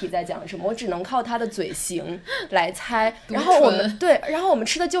人具体在讲什么，我只能靠他的嘴型来猜。然后我们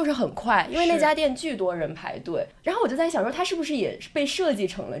吃的就是很快，因为那家店巨多人排队。然后我就在想说，他是不是也被设计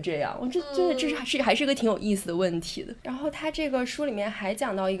成了这样？我觉得这还是一个挺有意思的问题的。然后他这个书里面还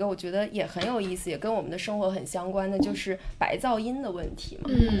讲到一个我觉得也很有意思，也跟我们的生活很相关的，就是白噪音的问题嘛。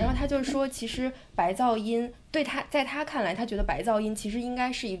然后他就说，其实白噪音在他看来，他觉得白噪音其实应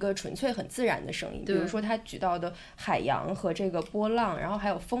该是一个纯粹很自然的声音，比如说他举到的海洋和这个波浪，然后还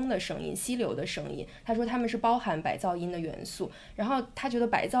有风的声音、溪流的声音，他说他们是包含白噪音的元素。然后他觉得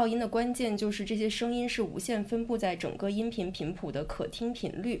白噪音的关键就是这些声音是无限分布在整个音频频谱的可听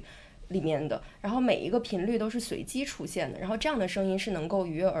频率里面的，然后每一个频率都是随机出现的，然后这样的声音是能够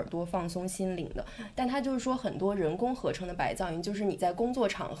愉悦耳朵、放松心灵的。但他就是说，很多人工合成的白噪音，就是你在工作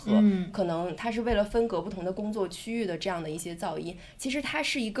场合，可能它是为了分隔不同的工作区域的这样的一些噪音，其实它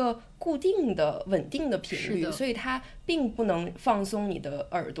是一个固定的稳定的频率，所以它并不能放松你的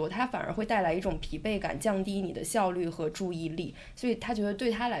耳朵，它反而会带来一种疲惫感，降低你的效率和注意力。所以他觉得对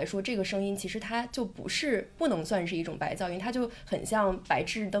他来说，这个声音其实它就不能算是一种白噪音，它就很像白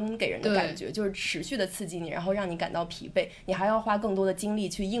炽灯给人的感觉，就是持续的刺激你，然后让你感到疲惫，你还要花更多的精力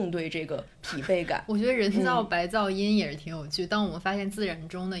去应对这个疲惫感。我觉得人造白噪音也是挺有趣，当我们发现自然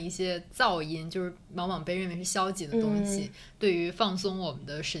中的一些噪音就是往往被认为是消极的东西，对于放松我们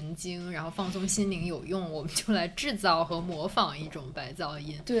的神经，然后放松心灵有用，我们就来制造和模仿一种白噪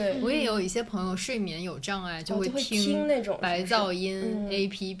音。对，我也有一些朋友睡眠有障碍，就会听那种白噪音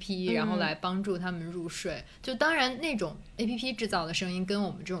APP，然后来帮助他们入睡。就当然那种 APP 制造的声音跟我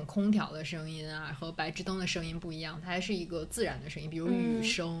们这种空调的声音啊和白炽灯的声音不一样，它还是一个自然的声音，比如雨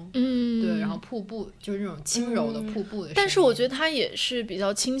声，对，然后瀑布就是那种轻柔的瀑布的声音。但是我觉得它也是比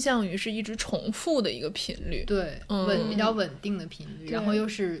较倾向于是一直重复的一个频率，对，比较稳定的频率，然后又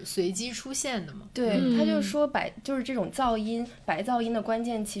是随机出现的嘛。对，他就说就是这种噪音，白噪音的关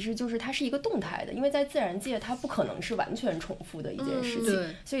键其实就是它是一个动态的，因为在自然界它不可能是完全重复的一件事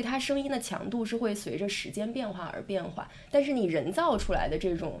情，所以它声音的强度是会随着时间变化而变化。但是你人造出来的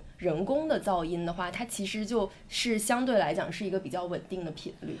这种人工的噪音的话，它其实就是相对来讲是一个比较稳定的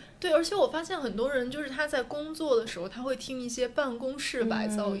频率。对，而且我发现很多人就是他在工作的时候他会听一些办公室白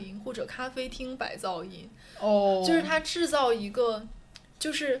噪音，或者咖啡厅白噪音，就是他制造一个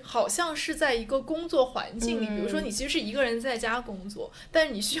就是好像是在一个工作环境里，比如说你其实是一个人在家工作，但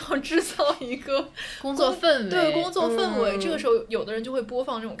是你需要制造一个工作氛围，对，工作氛围，这个时候有的人就会播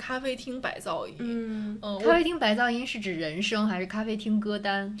放这种咖啡厅白噪音。咖啡厅白噪音是指人声还是咖啡厅歌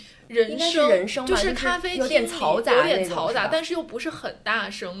单？人声就是咖啡厅有点嘈杂，但是又不是很大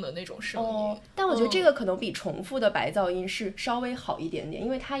声的那种声音。但我觉得这个可能比重复的白噪音是稍微好一点点，因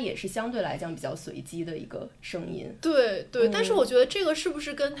为它也是相对来讲比较随机的一个声音。对，但是我觉得这个是不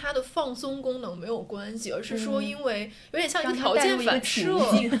是跟它的放松功能没有关系，而是说因为有点像一个条件反射，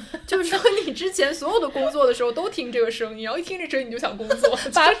就是说你之前所有的工作的时候都听这个声音，然后一听这声音你就想工作。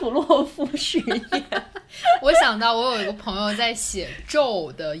巴甫洛夫实验。我想到我有一个朋友在写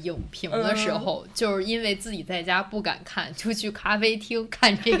咒的影评的时候，就是因为自己在家不敢看，就去咖啡厅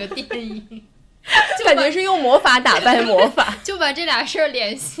看这个电影。就感觉是用魔法打败魔法，就把这俩事儿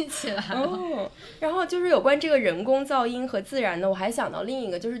联系起来了。然后就是有关这个人工噪音和自然的，我还想到另一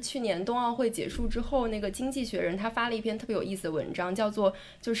个，就是去年冬奥会结束之后，那个《经济学人》他发了一篇特别有意思的文章，叫做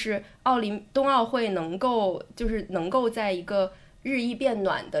就是冬奥会能够在一个日益变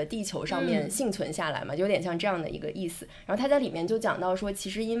暖的地球上面幸存下来嘛，就有点像这样的一个意思。然后他在里面就讲到说，其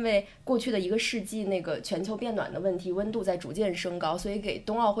实因为过去的一个世纪那个全球变暖的问题，温度在逐渐升高，所以给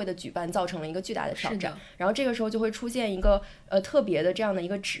冬奥会的举办造成了一个巨大的挑战。然后这个时候就会出现一个特别的这样的一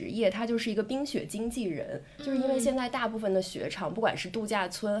个职业，它就是一个冰雪经纪人。就是因为现在大部分的雪场，不管是度假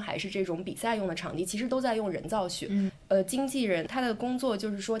村还是这种比赛用的场地，其实都在用人造雪。经纪人他的工作就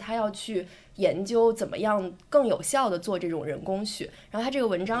是说他要去研究怎么样更有效的做这种人工雪。然后他这个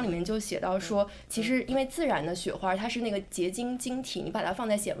文章里面就写到说，其实因为自然的雪花它是那个结晶晶体，你把它放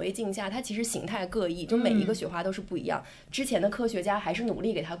在显微镜下，它其实形态各异，就每一个雪花都是不一样。之前的科学家还是努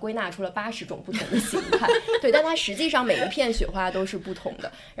力给它归纳出了80种不同的形态，对，但它实际上每一片雪花都是不同的。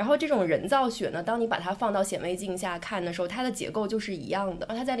然后这种人造雪呢，当你把它放到显微镜下看的时候，它的结构就是一样的。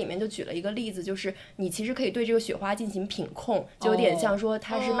他在里面就举了一个例子，就是你其实可以对这个雪花进行品控，就有点像说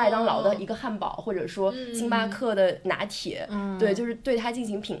它是麦当劳的一个汉堡，或者说星巴克的拿铁，对，就是对它进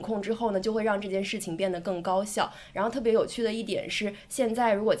行品控之后呢，就会让这件事情变得更高效。然后特别有趣的一点是，现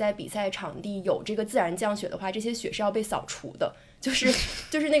在如果在比赛场地有这个自然降雪的话，这些雪是要被扫除的。就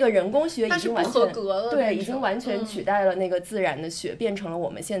是那个人工血已经完全不合格了，对，已经完全取代了那个自然的血，变成了我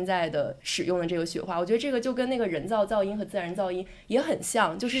们现在的使用的这个雪花。我觉得这个就跟那个人造噪音和自然噪音也很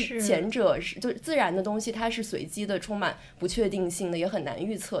像，就是前者就是自然的东西它是随机的，充满不确定性的，也很难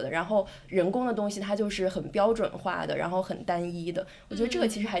预测的，然后人工的东西它就是很标准化的，然后很单一的。我觉得这个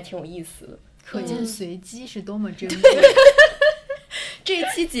其实还挺有意思的，可见随机是多么珍贵。这一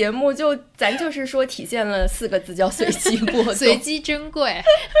期节目咱就是说体现了4个字，叫随机播送，随机珍贵。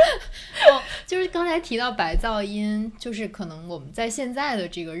就是刚才提到白噪音，就是可能我们在现在的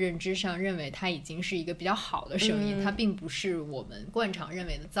这个认知上认为它已经是一个比较好的声音，它并不是我们惯常认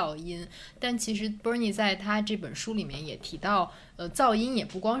为的噪音。但其实 Bernie 在他这本书里面也提到，噪音也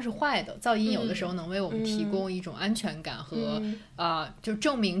不光是坏的，噪音有的时候能为我们提供一种安全感和就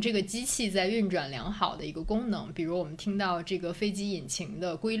证明这个机器在运转良好的一个功能。比如我们听到这个飞机引擎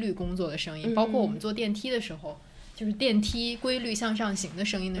的规律工作的声音，包括我们坐电梯的时候，就是电梯规律向上行的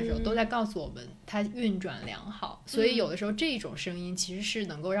声音的时候，都在告诉我们它运转良好。所以有的时候这种声音其实是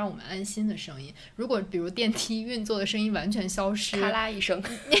能够让我们安心的声音。如果比如电梯运作的声音完全消失，咔啦一声，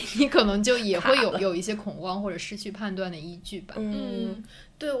你可能就也会有一些恐慌或者失去判断的依据吧。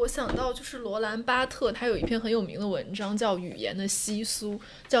对，我想到就是罗兰巴特他有一篇很有名的文章叫语言的稀疏，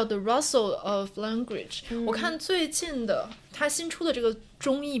叫 The Rustle of Language。我看最近的他新出的这个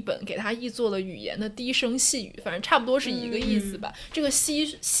中译本给他译作了语言的低声细语，反正差不多是一个意思吧。这个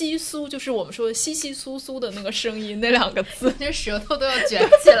稀疏就是我们说的稀稀疏疏的那个声音，那2个字，这舌头都要卷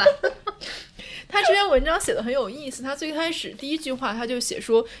起来。他这篇文章写的很有意思，他最开始第一句话他就写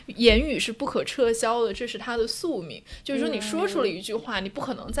说言语是不可撤销的，这是他的宿命，就是说你说出了一句话，你不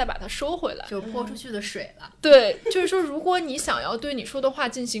可能再把它收回来，就泼出去的水了。对，就是说如果你想要对你说的话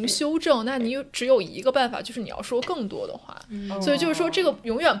进行修正，那你只有一个办法，就是你要说更多的话。所以就是说这个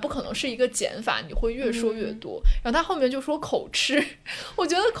永远不可能是一个减法，你会越说越多。然后他后面就说口吃，我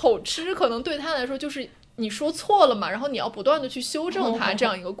觉得口吃可能对他来说就是你说错了嘛，然后你要不断的去修正它这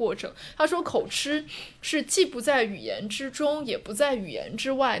样一个过程。他说口吃是既不在语言之中也不在语言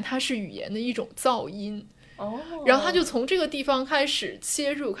之外，它是语言的一种噪音。然后他就从这个地方开始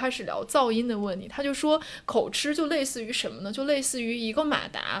切入，开始聊噪音的问题。他就说口吃就类似于什么呢？就类似于一个马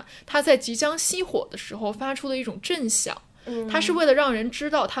达它在即将熄火的时候发出的一种震响，它是为了让人知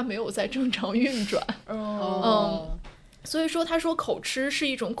道它没有在正常运转。所以说他说口吃是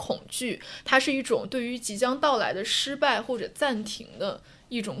一种恐惧，它是一种对于即将到来的失败或者暂停的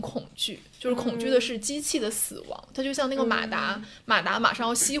一种恐惧，就是恐惧的是机器的死亡。它就像那个马达马上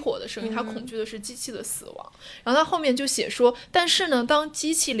要熄火的声音，它恐惧的是机器的死亡。然后他后面就写说，但是呢当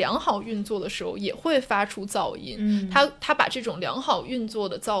机器良好运作的时候也会发出噪音。他把这种良好运作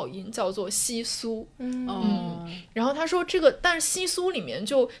的噪音叫做稀疏。然后他说这个，但是稀疏里面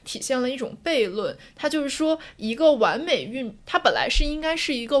就体现了一种悖论，他就是说一个完美它本来是应该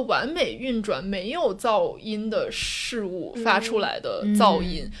是一个完美运转没有噪音的事物发出来的噪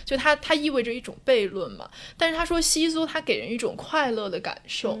音，就它意味着一种悖论嘛。但是他说稀疏它给人一种快乐的感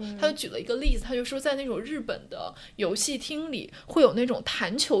受。他就举了一个例子，他就说在那种日本的游戏厅里会有那种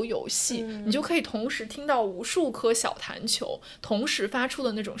弹球游戏，你就可以同时听到无数颗小弹球同时发出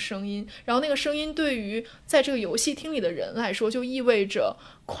的那种声音，然后那个声音对于在这个游戏厅里的人来说就意味着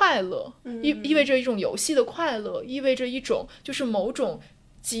快乐，意味着一种游戏的快乐，意味着一种就是某种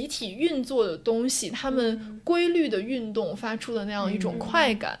集体运作的东西他们规律的运动发出的那样一种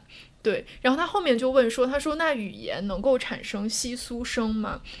快感。对，然后他后面就问说，他说那语言能够产生稀疏声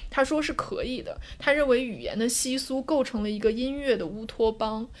吗？他说是可以的。他认为语言的稀疏构成了一个音乐的乌托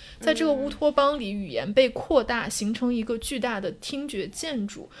邦，在这个乌托邦里，语言被扩大形成一个巨大的听觉建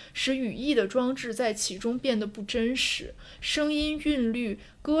筑，使语义的装置在其中变得不真实，声音韵律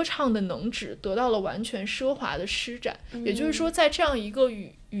歌唱的能指得到了完全奢华的施展。也就是说在这样一个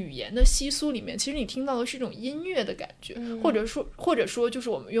语言的稀疏里面，其实你听到的是一种音乐的感觉，或者说就是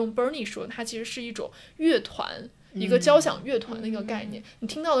我们用 Bernie 说它其实是一种乐团，一个交响乐团的一个概念。你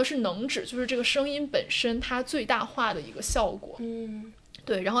听到的是能指，就是这个声音本身它最大化的一个效果。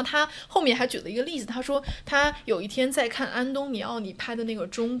对，然后他后面还举了一个例子，他说他有一天在看安东尼奥尼拍的那个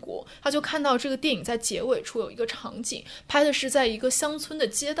中国，他就看到这个电影在结尾处有一个场景，拍的是在一个乡村的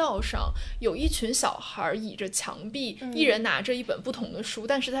街道上，有一群小孩倚着墙壁，一人拿着一本不同的书，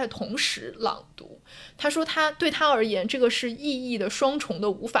但是在同时朗读。他说对他而言这个是意义的双重的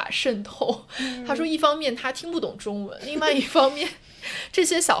无法渗透。他说一方面他听不懂中文，另外一方面这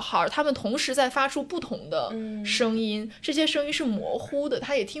些小孩他们同时在发出不同的声音，这些声音是模糊的，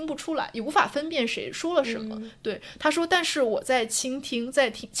他也听不出来，也无法分辨谁说了什么。对，他说，但是我在倾听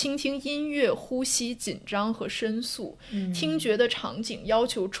音乐、呼吸、紧张和申诉，听觉的场景要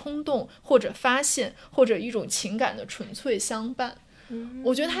求冲动或者发现或者一种情感的纯粹相伴。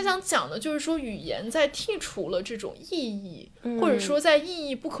我觉得他想讲的就是说，语言在剔除了这种意义，或者说在意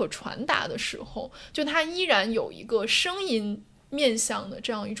义不可传达的时候，就它依然有一个声音面向的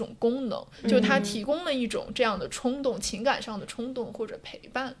这样一种功能，就它提供了一种这样的冲动，情感上的冲动或者陪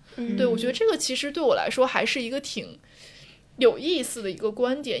伴。对，我觉得这个其实对我来说还是一个挺有意思的一个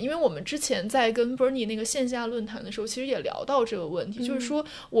观点，因为我们之前在跟 Bernie 那个线下论坛的时候其实也聊到这个问题，就是说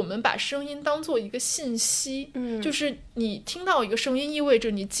我们把声音当做一个信息，就是你听到一个声音意味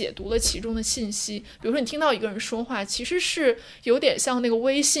着你解读了其中的信息。比如说你听到一个人说话，其实是有点像那个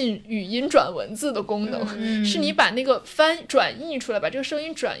微信语音转文字的功能，是你把那个转译出来，把这个声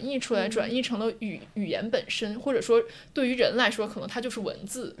音转译出来，转译成了语言本身，或者说对于人来说可能它就是文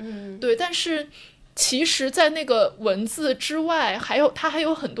字。对，但是其实在那个文字之外它还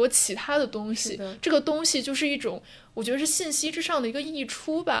有很多其他的东西，这个东西就是一种我觉得是信息之上的一个溢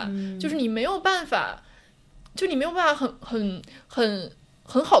出吧，就是你没有办法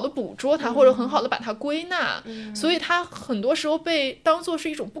很好的捕捉它，或者很好的把它归纳，所以它很多时候被当作是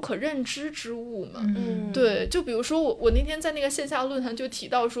一种不可认知之物嘛。对，就比如说我那天在那个线下论坛就提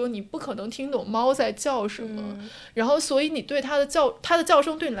到说，你不可能听懂猫在叫什么，然后所以你对它的叫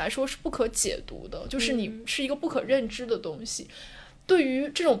声对你来说是不可解读的，就是你是一个不可认知的东西。对于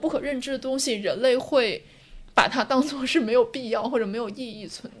这种不可认知的东西，人类会把它当作是没有必要或者没有意义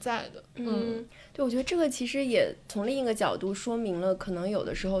存在的。对，我觉得这个其实也从另一个角度说明了可能有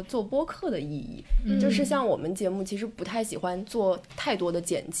的时候做播客的意义，就是像我们节目其实不太喜欢做太多的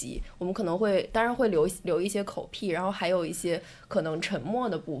剪辑，我们可能当然会留一些口癖，然后还有一些可能沉默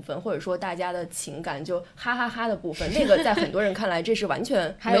的部分，或者说大家的情感就哈哈哈的部分，那个在很多人看来这是完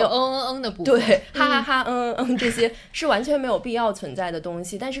全没有的部分，对，哈哈哈这些是完全没有必要存在的东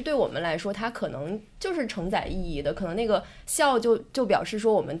西，但是对我们来说它可能就是承载意义的，可能那个笑就表示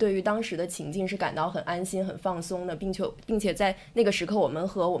说我们对于当时的情境是感到很安心很放松的，并且在那个时刻我们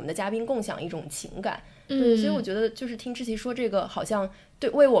和我们的嘉宾共享一种情感。对，所以我觉得就是听志祺说这个好像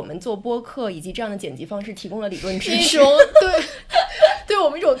为我们做播客以及这样的剪辑方式提供了理论支持，对我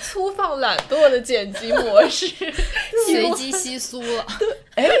们一种粗放懒惰的剪辑模式随机稀疏了。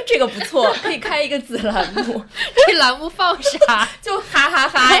对，这个不错，可以开一个子栏目这栏目放啥？就哈哈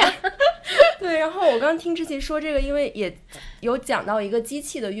哈呀。对，然后我刚听志祺说这个，因为也有讲到一个机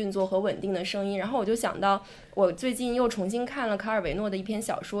器的运作和稳定的声音，然后我就想到我最近又重新看了卡尔维诺的一篇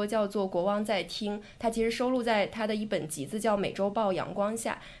小说，叫做《国王在听》，它其实收录在他的一本集子叫《美洲豹阳光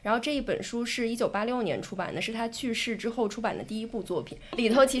下》，然后这一本书是1986年出版的，是他去世之后出版的第一部作品，里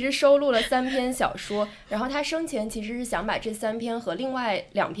头其实收录了3篇小说，然后他生前其实是想把这3篇和另外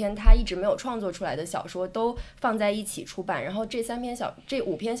2篇他一直没有创作出来的小说都放在一起出版，然后这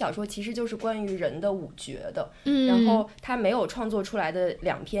5篇小说其实就是关于人的五觉的，然后他没有创作出来的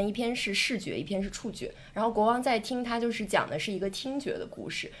2篇，一篇是视觉，一篇是触觉，然后国王在听他就是讲的是一个听觉的故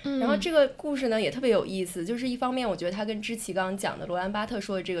事，然后这个故事呢也特别有意思，就是一方面我觉得他跟之前刚刚讲的罗兰巴特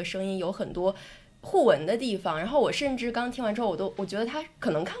说的这个声音有很多互文的地方，然后我甚至刚听完之后我觉得他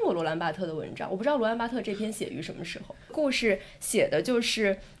可能看过罗兰巴特的文章，我不知道罗兰巴特这篇写于什么时候。故事写的就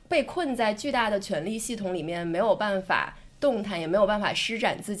是被困在巨大的权力系统里面，没有办法动弹，也没有办法施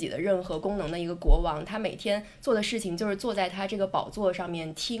展自己的任何功能的一个国王，他每天做的事情就是坐在他这个宝座上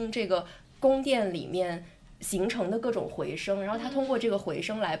面听这个宫殿里面形成的各种回声，然后他通过这个回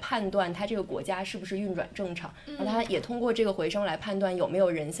声来判断他这个国家是不是运转正常，然后他也通过这个回声来判断有没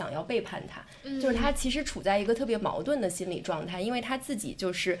有人想要背叛他，就是他其实处在一个特别矛盾的心理状态，因为他自己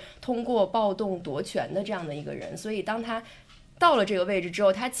就是通过暴动夺权的这样的一个人，所以当他到了这个位置之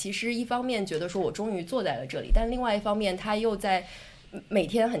后，他其实一方面觉得说我终于坐在了这里，但另外一方面他又在每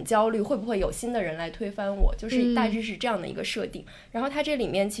天很焦虑，会不会有新的人来推翻我，就是大致是这样的一个设定。然后他这里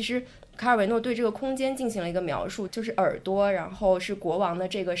面其实卡尔维诺对这个空间进行了一个描述，就是耳朵，然后是国王的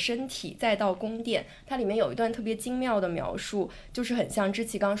这个身体，再到宫殿，它里面有一段特别精妙的描述，就是很像之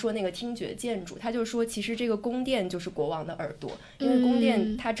前刚说那个听觉建筑，他就说其实这个宫殿就是国王的耳朵，因为宫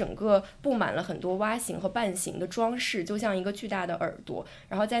殿它整个布满了很多蛙形和半形的装饰，就像一个巨大的耳朵，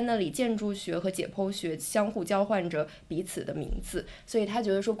然后在那里建筑学和解剖学相互交换着彼此的名字，所以他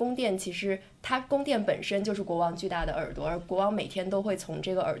觉得说宫殿其实宫殿本身就是国王巨大的耳朵，而国王每天都会从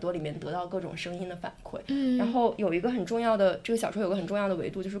这个耳朵里面得到各种声音的反馈。然后有一个很重要的，这个小说有个很重要的维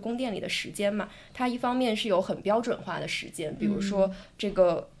度，就是宫殿里的时间嘛，它一方面是有很标准化的时间，比如说这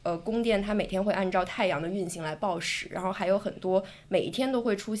个宫殿它每天会按照太阳的运行来报时，然后还有很多每一天都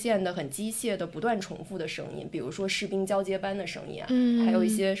会出现的很机械的不断重复的声音，比如说士兵交接班的声音啊，还有一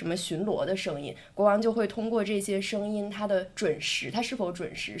些什么巡逻的声音，国王就会通过这些声音它的准时，它是否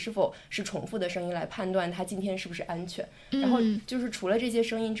准时，是否是重复的声音来判断它今天是不是安全。然后就是除了这些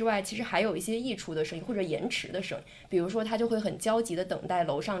声音之外，其实还有一些溢出的声音或者延迟的声音，比如说他就会很焦急的等待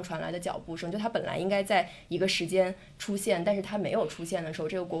楼上传来的脚步声，就他本来应该在一个时间出现，但是他没有出现的时候，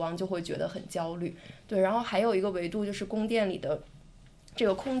这个国王就会觉得很焦虑。对，然后还有一个维度就是宫殿里的这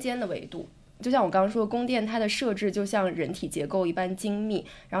个空间的维度，就像我刚刚说，宫殿它的设置就像人体结构一般精密，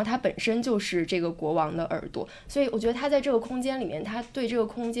然后它本身就是这个国王的耳朵，所以我觉得他在这个空间里面，他对这个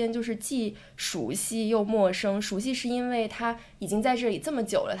空间就是既熟悉又陌生。熟悉是因为他已经在这里这么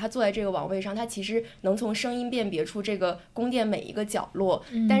久了，他坐在这个王位上，他其实能从声音辨别出这个宫殿每一个角落，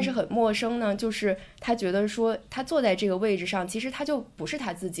但是很陌生呢，就是他觉得说他坐在这个位置上，其实他就不是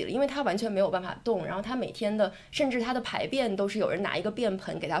他自己了，因为他完全没有办法动，然后他每天的甚至他的排便都是有人拿一个便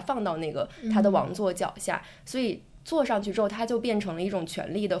盆给他放到那个他的王座脚下，所以坐上去之后他就变成了一种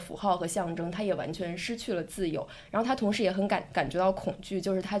权力的符号和象征，他也完全失去了自由。然后他同时也很感觉到恐惧，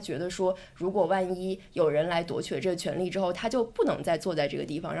就是他觉得说如果万一有人来夺取这个权利之后，他就不能再坐在这个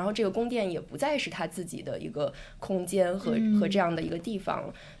地方，然后这个宫殿也不再是他自己的一个空间和这样的一个地方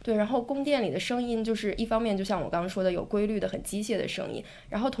了。对，然后宫殿里的声音就是一方面就像我刚刚说的有规律的很机械的声音，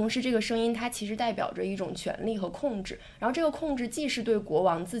然后同时这个声音它其实代表着一种权力和控制，然后这个控制既是对国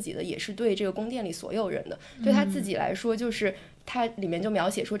王自己的，也是对这个宫殿里所有人的。对他自己来说，就是它里面就描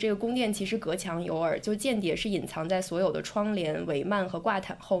写说这个宫殿其实隔墙有耳，就间谍是隐藏在所有的窗帘、帷幔和挂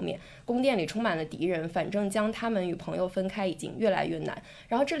毯后面，宫殿里充满了敌人，反正将他们与朋友分开已经越来越难。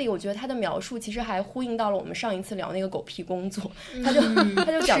然后这里我觉得他的描述其实还呼应到了我们上一次聊那个狗屁工作，他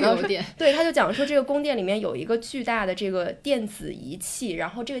就讲到说，对，他就讲说这个宫殿里面有一个巨大的这个电子仪器，然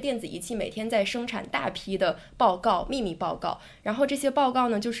后这个电子仪器每天在生产大批的报告，秘密报告，然后这些报告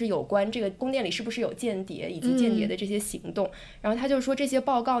呢就是有关这个宫殿里是不是有间谍以及间谍的这些行动。然后他就说这些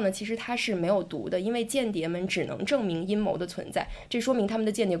报告呢其实它是没有毒的，因为间谍们只能证明阴谋的存在，这说明他们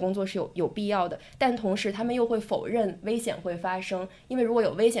的间谍工作是有必要的，但同时他们又会否认危险会发生，因为如果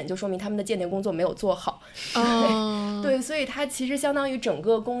有危险就说明他们的间谍工作没有做好。对，所以它其实相当于整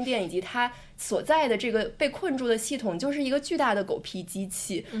个宫殿以及它所在的这个被困住的系统就是一个巨大的狗屁机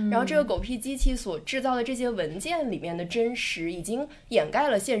器，然后这个狗屁机器所制造的这些文件里面的真实已经掩盖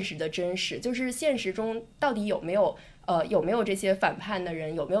了现实的真实，就是现实中到底有没有这些反叛的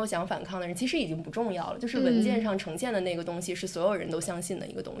人，有没有想反抗的人，其实已经不重要了，就是文件上呈现的那个东西是所有人都相信的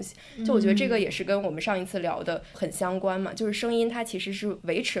一个东西。就我觉得这个也是跟我们上一次聊的很相关嘛，就是声音它其实是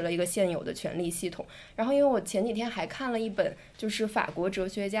维持了一个现有的权力系统。然后因为我前几天还看了一本就是法国哲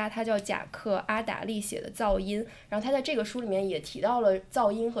学家他叫贾克·阿达利写的《噪音》，然后他在这个书里面也提到了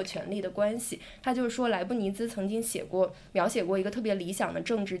噪音和权力的关系。他就是说莱布尼兹曾经描写过一个特别理想的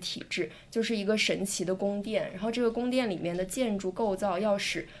政治体制，就是一个神奇的宫殿，然后这个宫殿里面的建筑构造要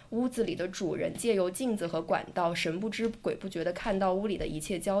使屋子里的主人借由镜子和管道神不知鬼不觉地看到屋里的一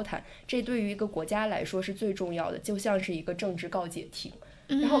切交谈，这对于一个国家来说是最重要的，就像是一个政治告解亭。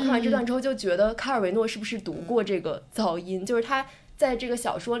然后我看完这段之后就觉得卡尔维诺是不是读过这个噪音，就是他在这个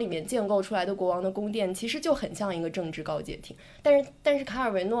小说里面建构出来的国王的宫殿其实就很像一个政治告解亭，但是卡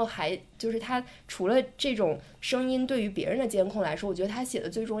尔维诺还就是他除了这种声音对于别人的监控来说，我觉得他写的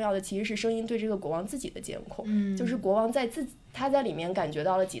最重要的其实是声音对这个国王自己的监控，就是国王他在里面感觉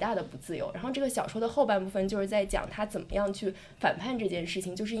到了极大的不自由。然后这个小说的后半部分就是在讲他怎么样去反叛这件事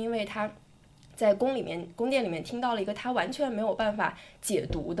情，就是因为他在宫殿里面听到了一个他完全没有办法解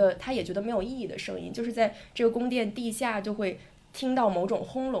读的，他也觉得没有意义的声音，就是在这个宫殿地下就会听到某种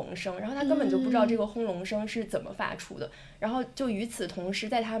轰隆声，然后他根本就不知道这个轰隆声是怎么发出的，然后就与此同时，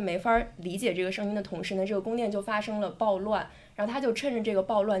在他没法理解这个声音的同时呢，这个宫殿就发生了暴乱，然后他就趁着这个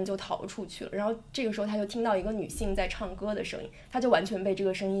暴乱就逃出去了，然后这个时候他就听到一个女性在唱歌的声音，他就完全被这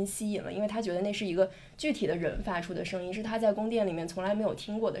个声音吸引了，因为他觉得那是一个具体的人发出的声音，是他在宫殿里面从来没有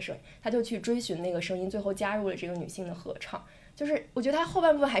听过的声音，他就去追寻那个声音，最后加入了这个女性的合唱。就是我觉得他后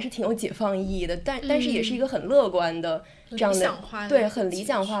半部分还是挺有解放意义的，但是也是一个很乐观的这样的对很理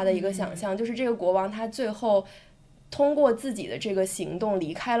想化的一个想象，就是这个国王他最后通过自己的这个行动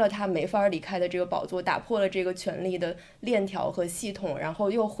离开了他没法离开的这个宝座，打破了这个权力的链条和系统，然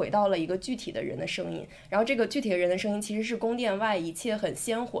后又回到了一个具体的人的声音，然后这个具体的人的声音其实是宫殿外一切很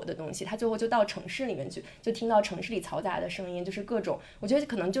鲜活的东西，他最后就到城市里面去，就听到城市里嘈杂的声音，就是各种我觉得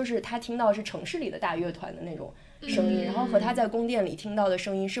可能就是他听到是城市里的大乐团的那种声音，然后和他在宫殿里听到的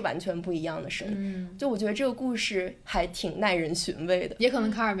声音是完全不一样的声音，就我觉得这个故事还挺耐人寻味的。也可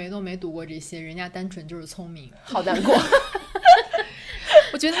能卡尔维诺没读过这些，人家单纯就是聪明，好难过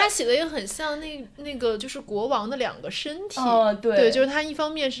觉得他写的也很像那个就是国王的2个身体。对，就是他一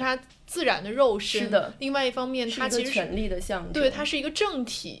方面是他自然的肉身，是的，另外一方面他其实是权力的象征，对，它是一个政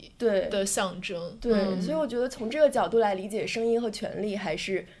体的象征。对，所以我觉得从这个角度来理解声音和权力还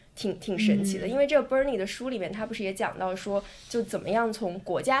是挺神奇的。因为这个 Bernie 的书里面他不是也讲到说就怎么样从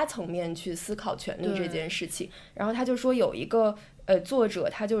国家层面去思考权力这件事情，然后他就说有一个作者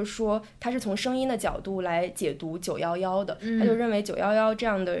他就说他是从声音的角度来解读911的，他就认为911这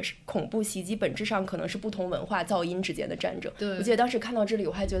样的恐怖袭击本质上可能是不同文化噪音之间的战争。对，我记得当时看到这里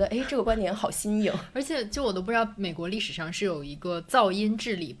我还觉得这个观点好新颖，而且就我都不知道美国历史上是有一个噪音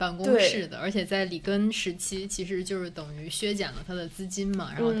治理办公室的，而且在里根时期其实就是等于削减了他的资金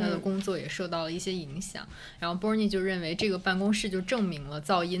嘛，然后他的工作也受到了一些影响，然后 Bernie 就认为这个办公室就证明了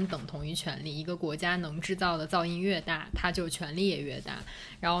噪音等同于权力，一个国家能制造的噪音越大，它就权力也越大。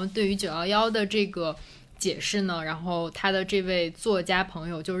然后对于911的这个解释呢，然后他的这位作家朋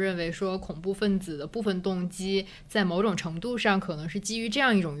友就认为说恐怖分子的部分动机在某种程度上可能是基于这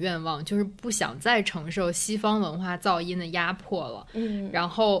样一种愿望，就是不想再承受西方文化噪音的压迫了，然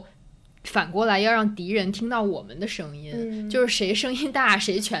后反过来要让敌人听到我们的声音，就是谁声音大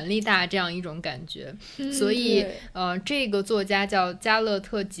谁权力大这样一种感觉。所以这个作家叫加勒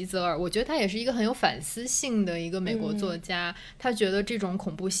特吉泽尔，我觉得他也是一个很有反思性的一个美国作家，他觉得这种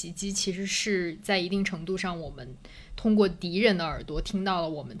恐怖袭击其实是在一定程度上我们通过敌人的耳朵听到了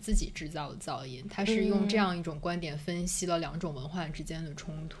我们自己制造的噪音，他是用这样一种观点分析了2种文化之间的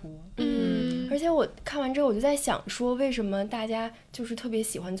冲突。而且我看完之后我就在想说为什么大家就是特别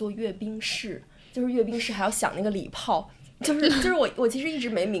喜欢做阅兵式，就是阅兵式还要响那个礼炮，就是我其实一直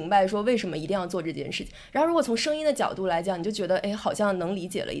没明白说为什么一定要做这件事情。然后如果从声音的角度来讲，你就觉得好像能理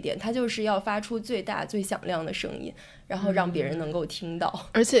解了一点，它就是要发出最大最响亮的声音，然后让别人能够听到，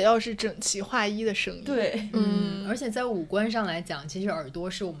而且要是整齐划一的声音。对，而且在五官上来讲，其实耳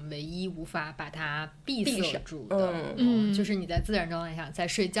朵是我们唯一无法把它闭塞住的。就是你在自然状态下在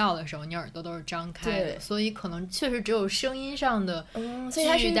睡觉的时候，你耳朵都是张开的，所以可能确实只有声音上的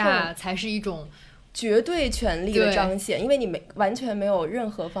巨大才是一种绝对权力的彰显，因为你完全没有任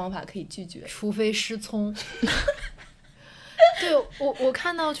何方法可以拒绝，除非失聪。对，我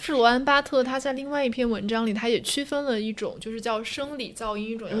看到就是罗安巴特他在另外一篇文章里，他也区分了一种就是叫生理噪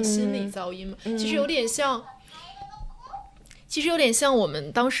音，一种叫心理噪音嘛，其实有点像我们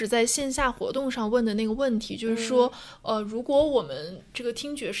当时在线下活动上问的那个问题，就是说如果我们这个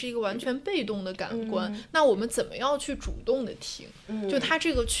听觉是一个完全被动的感官，那我们怎么样去主动的听，就它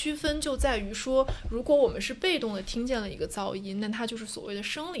这个区分就在于说，如果我们是被动的听见了一个噪音，那它就是所谓的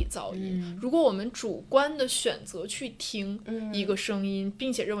生理噪音，如果我们主观的选择去听一个声音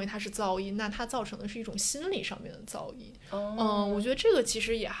并且认为它是噪音，那它造成的是一种心理上面的噪音。我觉得这个其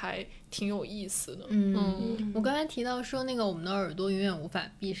实也还挺有意思的。我刚才提到说那个我们的耳朵永远无法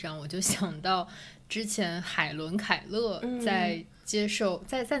闭上，我就想到之前海伦凯勒在接受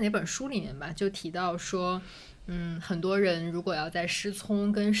在哪本书里面吧，就提到说很多人如果要在失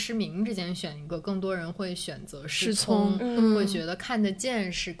聪跟失明之间选一个，更多人会选择失聪，会觉得看得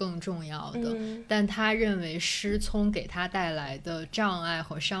见是更重要的，但他认为失聪给他带来的障碍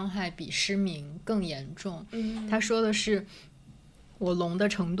和伤害比失明更严重。他说的是我聋的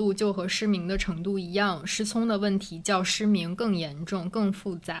程度就和失明的程度一样，失聪的问题较失明更严重更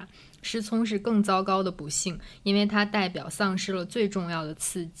复杂，失聪是更糟糕的不幸，因为它代表丧失了最重要的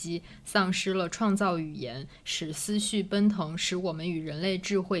刺激，丧失了创造语言，使思绪奔腾，使我们与人类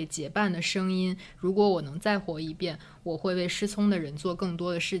智慧结伴的声音。如果我能再活一遍，我会为失聪的人做更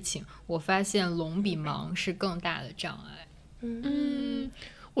多的事情。我发现聋比盲是更大的障碍。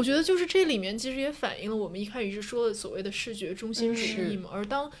我觉得就是这里面其实也反映了我们一开始是说的所谓的视觉中心主义嘛，而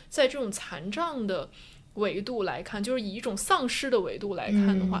当在这种残障的维度来看，就是以一种丧失的维度来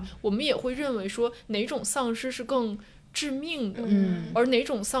看的话，我们也会认为说哪种丧失是更致命的，而哪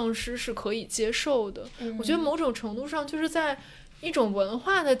种丧失是可以接受的。我觉得某种程度上就是在一种文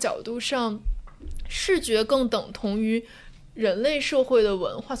化的角度上，视觉更等同于人类社会的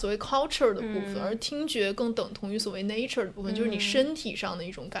文化，所谓 culture 的部分，而听觉更等同于所谓 nature 的部分，就是你身体上的一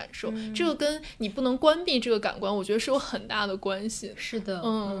种感受。这个跟你不能关闭这个感官，我觉得是有很大的关系。是的，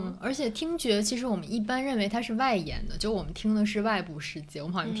而且听觉其实我们一般认为它是外延的，就我们听的是外部世界，我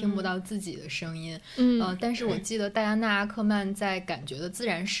们好像听不到自己的声音。但是我记得戴安娜·阿克曼在《感觉的自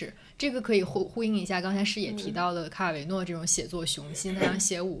然史》，这个可以呼应一下刚才师也提到的卡尔维诺这种写作雄心，他想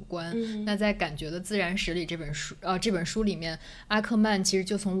写五官。那在《感觉的自然史》里这本书里面，阿克曼其实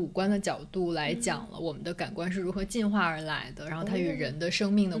就从五官的角度来讲了我们的感官是如何进化而来的，然后它与人的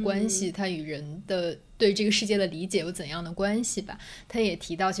生命的关系，它与人的对这个世界的理解有怎样的关系吧。他也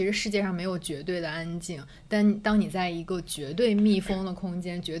提到其实世界上没有绝对的安静，但当你在一个绝对密封的空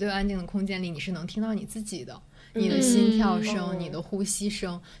间、绝对安静的空间里，你是能听到你自己的，你的心跳声、你的呼吸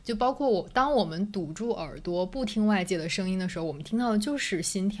声，就包括当我们堵住耳朵不听外界的声音的时候，我们听到的就是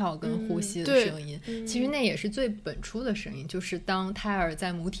心跳跟呼吸的声音。其实那也是最本初的声音，就是当胎儿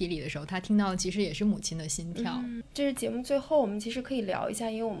在母体里的时候，他听到的其实也是母亲的心跳。这是节目最后我们其实可以聊一下，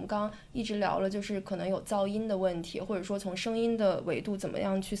因为我们刚刚一直聊了就是可能有噪音的问题，或者说从声音的维度怎么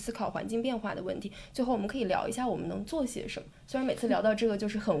样去思考环境变化的问题，最后我们可以聊一下我们能做些什么。虽然每次聊到这个就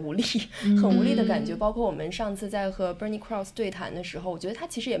是很无力很无力的感觉，包括我们上次在和 Bernie Krause 对谈的时候，我觉得他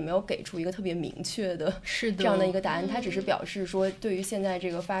其实也没有给出一个特别明确的这样的一个答案，他只是表示说对于现在这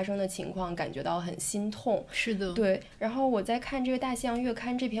个发生的情况感觉到很心痛。是的，对。然后我在看这个大西洋月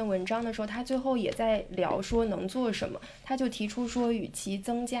刊这篇文章的时候，他最后也在聊说能做什么，他就提出说与其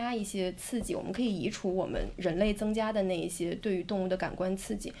增加一些刺激，我们可以移除我们人类增加的那一些对于动物的感官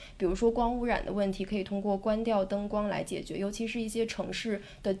刺激，比如说光污染的问题可以通过关掉灯光来解决，尤其是一些城市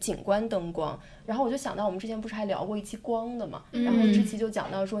的景观灯光。然后我就想到我们之前不是还聊过一期光的嘛，然后这期就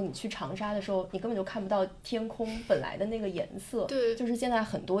讲到说你去长沙的时候，你根本就看不到天空本来的那个颜色。对，就是现在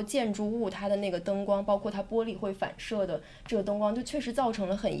很多建筑物它的那个灯光，包括它玻璃会反射的这个灯光，就确实造成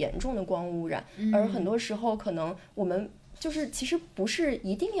了很严重的光污染。而很多时候可能我们就是其实不是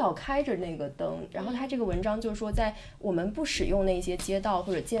一定要开着那个灯，然后他这个文章就是说在我们不使用那些街道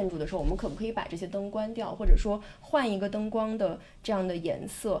或者建筑的时候，我们可不可以把这些灯关掉，或者说换一个灯光的这样的颜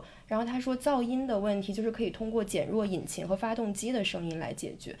色。然后他说噪音的问题就是可以通过减弱引擎和发动机的声音来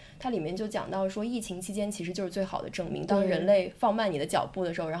解决。它里面就讲到说疫情期间其实就是最好的证明，当人类放慢你的脚步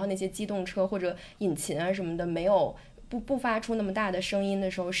的时候，然后那些机动车或者引擎啊什么的没有不发出那么大的声音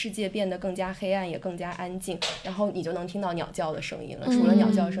的时候，世界变得更加黑暗也更加安静，然后你就能听到鸟叫的声音了。除了鸟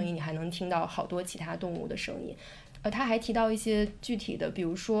叫声音，你还能听到好多其他动物的声音。他还提到一些具体的，比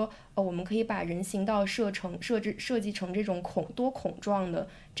如说我们可以把人行道设计成这种多孔状的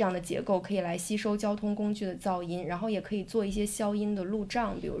这样的结构，可以来吸收交通工具的噪音，然后也可以做一些消音的路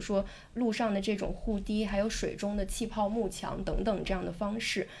障，比如说路上的这种护堤，还有水中的气泡幕墙等等这样的方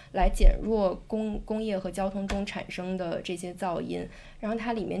式来减弱工业和交通中产生的这些噪音。然后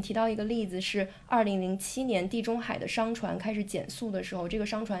它里面提到一个例子是2007年地中海的商船开始减速的时候，这个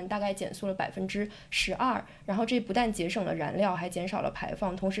商船大概减速了12%，然后这不但节省了燃料还减少了排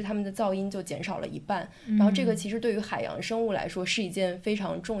放，同时他们的噪音就减少了一半。然后这个其实对于海洋生物来说是一件非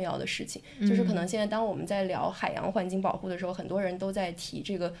常重要的事情，就是可能现在当我们在聊海洋环境保护的时候，很多人都在提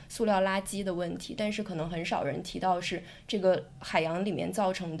这个塑料垃圾的问题，但是可能很少人提到是这个海洋里面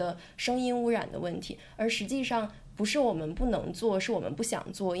造成的声音污染的问题。而实际上不是我们不能做，是我们不想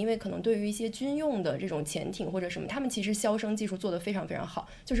做，因为可能对于一些军用的这种潜艇或者什么，他们其实消声技术做得非常非常好，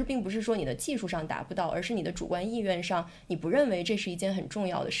就是并不是说你的技术上达不到，而是你的主观意愿上你不认为这是一件很重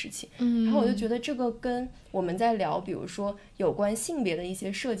要的事情。然后我就觉得这个跟我们在聊比如说有关性别的一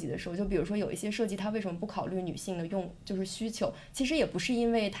些设计的时候，就比如说有一些设计它为什么不考虑女性的就是需求，其实也不是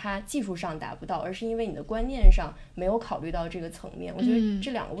因为它技术上达不到，而是因为你的观念上没有考虑到这个层面。我觉得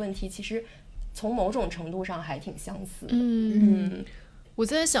这两个问题其实从某种程度上还挺相似的。我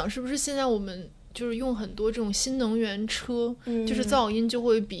在想是不是现在我们就是用很多这种新能源车，就是噪音就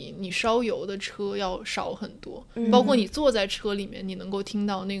会比你烧油的车要少很多，包括你坐在车里面你能够听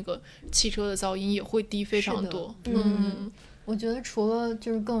到那个汽车的噪音也会低非常多。我觉得除了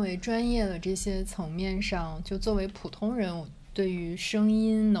就是更为专业的这些层面上，就作为普通人对于声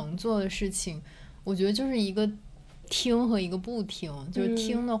音能做的事情，我觉得就是一个听和一个不听。就是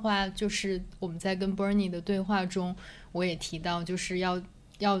听的话，就是我们在跟 Bernie 的对话中我也提到，就是要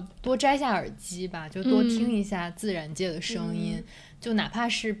多摘下耳机吧，就多听一下自然界的声音，就哪怕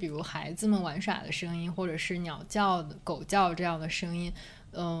是比如孩子们玩耍的声音，或者是鸟叫狗叫这样的声音。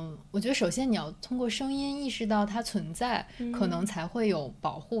我觉得首先你要通过声音意识到它存在，可能才会有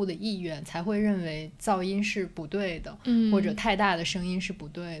保护的意愿，才会认为噪音是不对的，或者太大的声音是不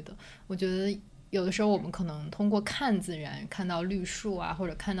对的。我觉得有的时候我们可能通过看自然，看到绿树啊，或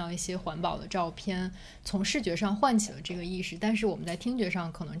者看到一些环保的照片，从视觉上唤起了这个意识，但是我们在听觉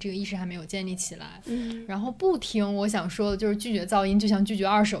上可能这个意识还没有建立起来。然后不听，我想说的就是拒绝噪音就像拒绝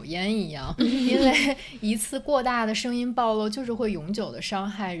二手烟一样，因为一次过大的声音暴露就是会永久的伤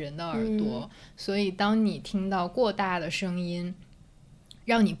害人的耳朵。所以当你听到过大的声音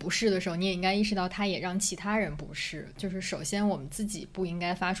让你不适的时候，你也应该意识到它也让其他人不适。就是首先我们自己不应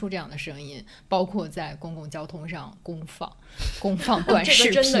该发出这样的声音，包括在公共交通上公放短视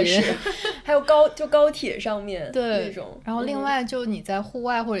频，这个真的是还有高铁上面对那种。然后另外就你在户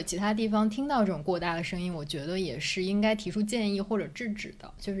外或者其他地方听到这种过大的声音，我觉得也是应该提出建议或者制止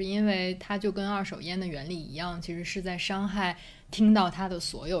的，就是因为它就跟二手烟的原理一样，其实是在伤害听到它的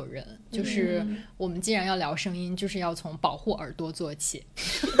所有人。就是我们既然要聊声音，就是要从保护耳朵做起。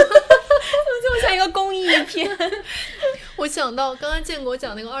就像一个公益片。我想到刚刚建国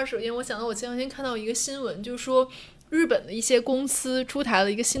讲那个二手烟，我想到我前两天看到一个新闻，就是说日本的一些公司出台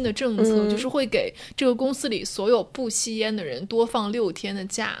了一个新的政策，就是会给这个公司里所有不吸烟的人多放6天的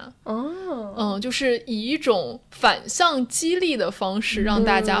假。就是以一种反向激励的方式让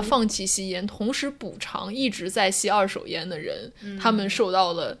大家放弃吸烟，同时补偿一直在吸二手烟的人，他们受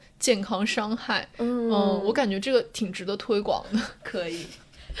到了健康伤害。我感觉这个挺值得推广的。可以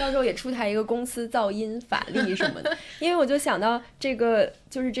到时候也出台一个公司噪音法律什么的。因为我就想到这个，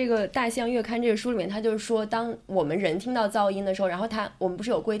就是这个大西洋月刊这个书里面，他就是说当我们人听到噪音的时候，然后我们不是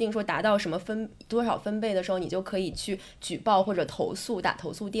有规定说达到什么多少分贝的时候，你就可以去举报或者投诉，打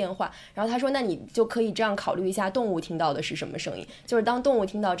投诉电话。然后他说那你就可以这样考虑一下动物听到的是什么声音，就是当动物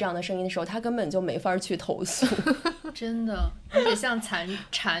听到这样的声音的时候，它根本就没法去投诉。真的，而且像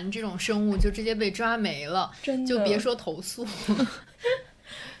蝉这种生物就直接被抓没了，真的就别说投诉。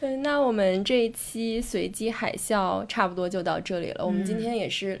那我们这一期随机海啸差不多就到这里了。我们今天也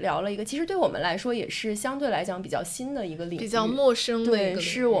是聊了一个其实对我们来说也是相对来讲比较新的一个领域，比较陌生的一个领域。对，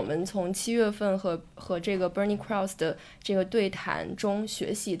是我们从7月份和这个 Bernie Krause 的这个对谈中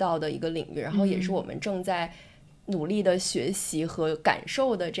学习到的一个领域，然后也是我们正在努力的学习和感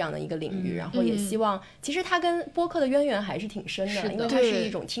受的这样的一个领域。然后也希望其实它跟播客的渊源还是挺深的，因为它是一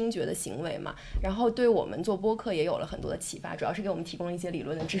种听觉的行为嘛，然后对我们做播客也有了很多的启发，主要是给我们提供了一些理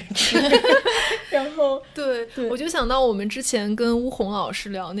论的支持。然后对，我就想到我们之前跟巫红老师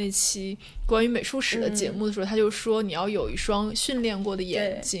聊那期关于美术史的节目的时候，他就说你要有一双训练过的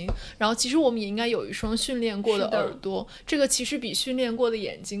眼睛，然后其实我们也应该有一双训练过的耳朵。这个其实比训练过的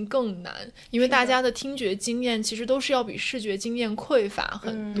眼睛更难，因为大家的听觉经验其实都是要比视觉经验匮乏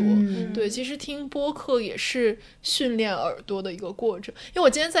很多。对，其实听播客也是训练耳朵的一个过程。因为我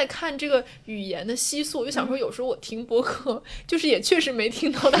今天在看这个语言的吸素，我就想说有时候我听播客就是也确实没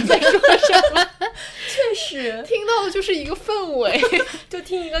听到他在说什么。确实听到的就是一个氛围，就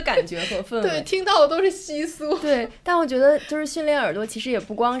听一个感觉和氛围。对，听到的都是吸素。对，但我觉得就是训练耳朵其实也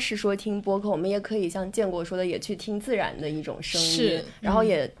不光是说听播客，我们也可以像建国说的也去听自然的一种声音，然后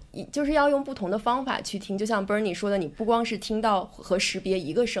也就是要用不同的方法去听。就像 Bernie 说的，你不光是听到和识别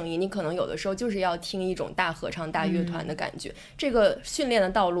一个声音，你可能有的时候就是要听一种大合唱大乐团的感觉。这个训练的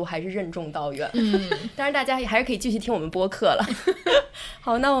道路还是任重道远。当然大家还是可以继续听我们播客了。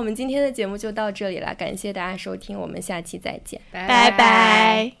好，那我们今天的节目就到这里了，感谢大家收听，我们下期再见，拜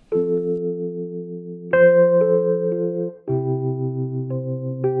拜。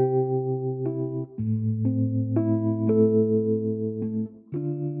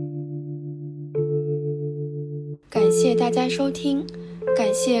感谢大家收听，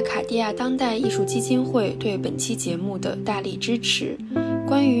感谢卡地亚当代艺术基金会对本期节目的大力支持。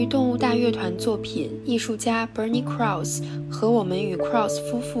关于动物大乐团作品、艺术家 Bernie Krause 和我们与 Krause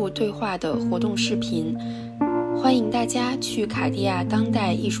夫妇对话的活动视频，欢迎大家去卡地亚当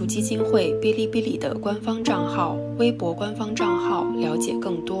代艺术基金会哔哩哔哩的官方账号、微博官方账号了解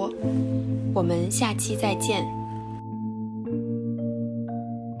更多。我们下期再见。